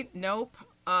vey, nope.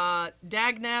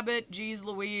 Dag nabbit, geez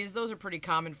Louise, those are pretty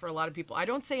common for a lot of people. I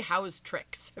don't say how's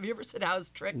tricks. Have you ever said how's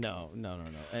tricks? No.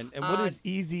 And what is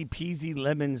easy peasy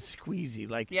lemon squeezy?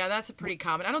 Yeah, that's a pretty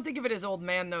common. I don't think of it as old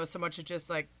man though, so much as just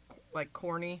like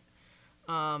corny.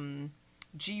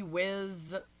 Gee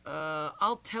whiz.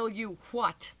 I'll tell you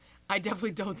what. I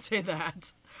definitely don't say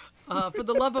that. For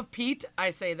the love of Pete, I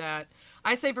say that.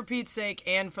 I say for Pete's sake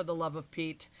and for the love of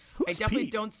Pete. I definitely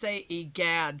don't say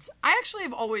egads. I actually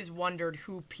have always wondered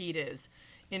who Pete is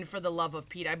in For the Love of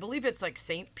Pete. I believe it's like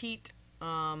St. Pete.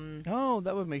 Oh,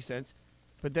 that would make sense.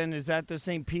 But then is that the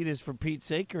same Pete as for Pete's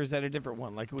sake, or is that a different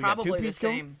one? Like we probably got two the Pete's same.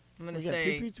 going? I'm going to We got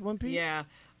say two Pete's, one Pete? Yeah.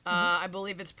 I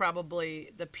believe it's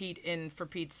probably the Pete in For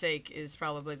Pete's Sake is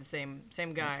probably the same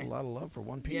guy. That's a lot of love for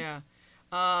one Pete. Yeah.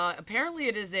 Apparently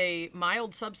it is a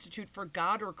mild substitute for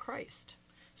God or Christ.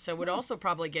 So it would also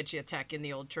probably get you a tech in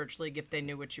the old church league if they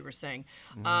knew what you were saying.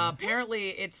 Apparently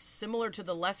it's similar to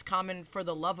the less common For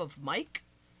the Love of Mike.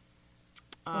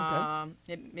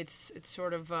 It's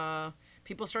sort of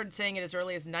people started saying it as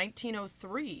early as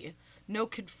 1903. No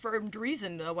confirmed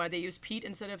reason though why they use Pete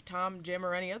instead of Tom, Jim,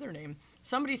 or any other name.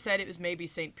 Somebody said it was maybe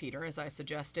St. Peter, as I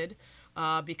suggested,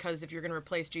 because if you're going to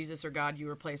replace Jesus or God, you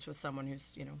replace with someone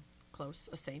who's close,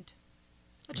 a saint.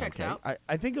 That checks out.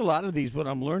 I think a lot of these, what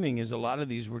I'm learning is a lot of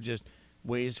these were just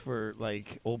ways for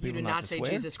like old people you do not not to say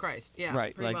swear. Jesus Christ. Yeah,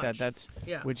 right, pretty like much. That's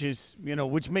yeah. which is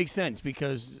which makes sense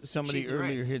because somebody Cheesy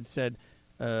earlier rice. had said,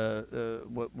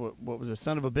 what was a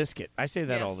son of a biscuit? I say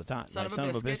that Yes, all the time. son Like, of a son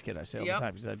of a biscuit. biscuit. I say all Yep. the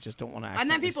time because I just don't want to. And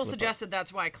then people suggested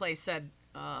that's why Clay said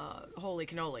holy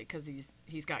cannoli, because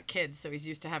he's got kids, so he's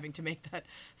used to having to make that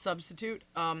substitute.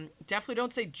 Definitely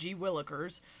don't say gee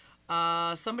willikers.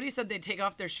 Somebody said they take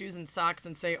off their shoes and socks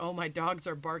and say, oh, my dogs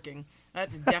are barking.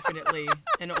 That's definitely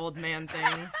an old man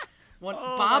thing.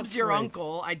 Bob's your great.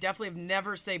 uncle. I definitely have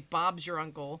never say Bob's your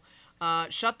uncle.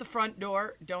 Shut the front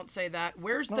door. Don't say that.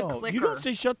 Where's the clicker? You don't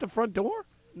say shut the front door?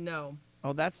 No.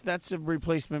 Oh, that's a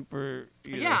replacement for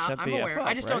shut I'm the aware. F up,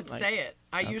 I just right? don't say it.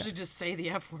 I usually just say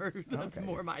the F word. That's Okay.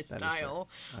 more my That is fair. style.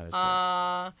 That is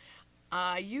fair.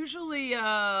 I usually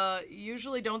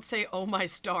don't say "oh my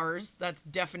stars." That's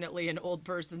definitely an old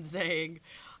person saying.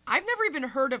 I've never even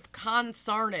heard of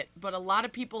consarn it, but a lot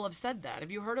of people have said that.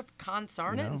 Have you heard of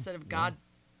consarn it instead of God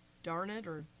darn it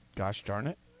or? Gosh darn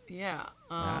it. Yeah.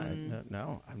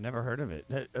 No, I've never heard of it.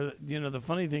 The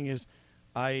funny thing is,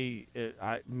 I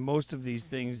most of these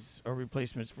things are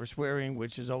replacements for swearing,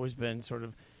 which has always been sort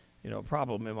of, a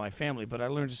problem in my family. But I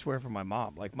learned to swear from my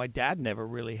mom. Like my dad never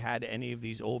really had any of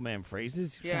these old man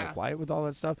phrases. He was kind of quiet with all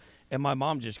that stuff, and my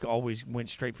mom just always went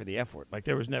straight for the F word. Like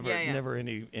there was never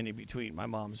any between. My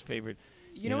mom's favorite.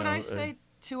 You know what I say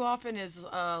too often is,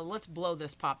 "Let's blow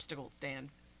this popsicle stand."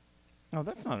 Oh,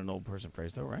 that's not an old person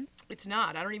phrase, though, right? It's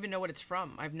not. I don't even know what it's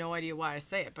from. I have no idea why I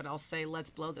say it, but I'll say, "Let's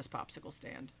blow this popsicle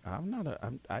stand." I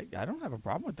don't have a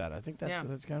problem with that. I think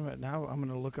that's kind of now. I'm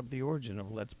going to look up the origin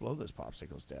of "Let's blow this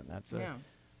popsicle stand."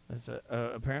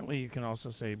 Apparently you can also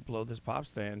say "blow this pop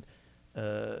stand."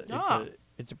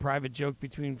 It's a private joke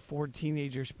between 4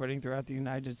 teenagers spreading throughout the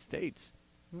United States.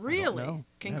 Really?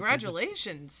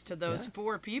 Congratulations to those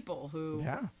 4 people who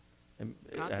got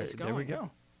this going. There we go.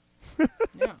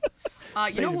 Yeah.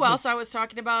 You know who else I was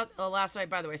talking about last night?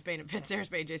 By the way, Spain and Fitz. There's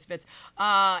Jason Fitz.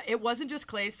 It wasn't just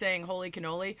Clay saying "holy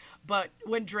cannoli," but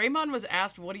when Draymond was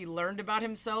asked what he learned about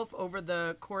himself over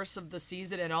the course of the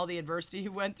season and all the adversity he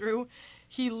went through,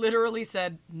 he literally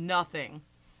said nothing.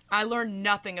 I learned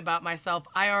nothing about myself.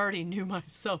 I already knew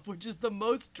myself, which is the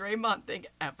most Draymond thing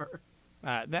ever.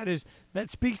 That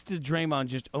speaks to Draymond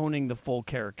just owning the full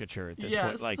caricature at this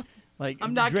point. Like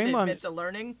I'm not going to Draymond, admit to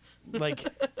learning. Like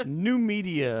new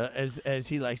media, as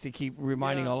he likes to keep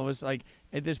reminding all of us, like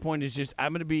at this point is just,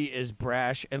 I'm going to be as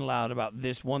brash and loud about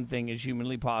this one thing as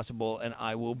humanly possible, and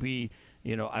I will be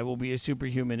a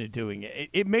superhuman at doing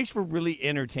it. It makes for really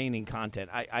entertaining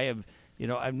content. I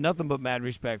have nothing but mad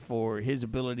respect for his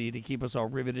ability to keep us all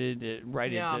riveted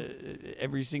into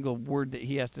every single word that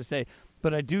he has to say.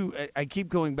 But I keep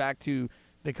going back to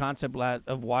the concept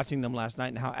of watching them last night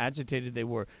and how agitated they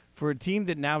were. For a team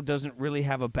that now doesn't really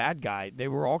have a bad guy, they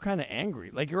were all kind of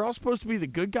angry. Like, you're all supposed to be the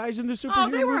good guys in the superhero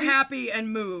movie? Oh, they were happy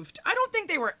and moved. I don't think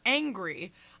they were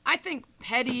angry. I think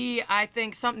petty. I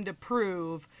think something to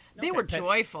prove. They were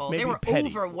joyful. They were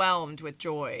overwhelmed with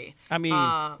joy. I mean,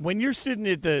 when you're sitting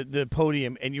at the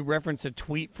podium and you reference a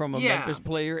tweet from a Memphis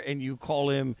player and you call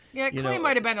him... Yeah, Clay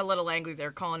might have been a little angry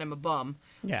there, calling him a bum.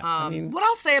 Yeah. What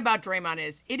I'll say about Draymond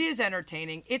is it is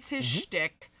entertaining. It's his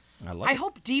shtick. I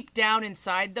hope deep down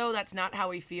inside, though, that's not how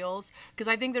he feels, because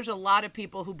I think there's a lot of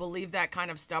people who believe that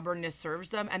kind of stubbornness serves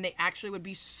them, and they actually would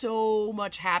be so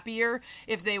much happier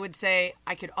if they would say,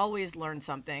 I could always learn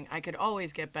something. I could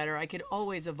always get better. I could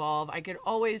always evolve. I could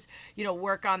always,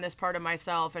 work on this part of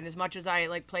myself. And as much as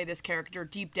I play this character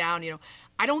deep down,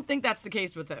 I don't think that's the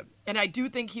case with him. And I do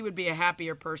think he would be a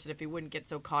happier person if he wouldn't get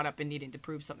so caught up in needing to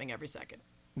prove something every second.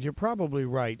 You're probably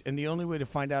right, and the only way to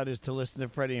find out is to listen to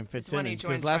Freddie and Fitzsimmons,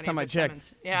 because last time I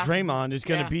checked, Draymond is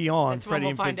going to be on Freddie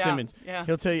and Fitzsimmons. Yeah.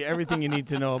 He'll tell you everything you need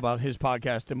to know about his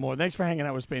podcast and more. Thanks for hanging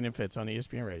out with Spain and Fitz on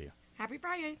ESPN Radio. Happy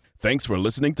Friday. Thanks for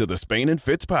listening to the Spain and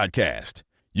Fitz podcast.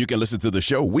 You can listen to the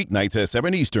show weeknights at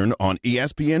 7 Eastern on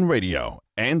ESPN Radio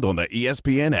and on the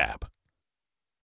ESPN app.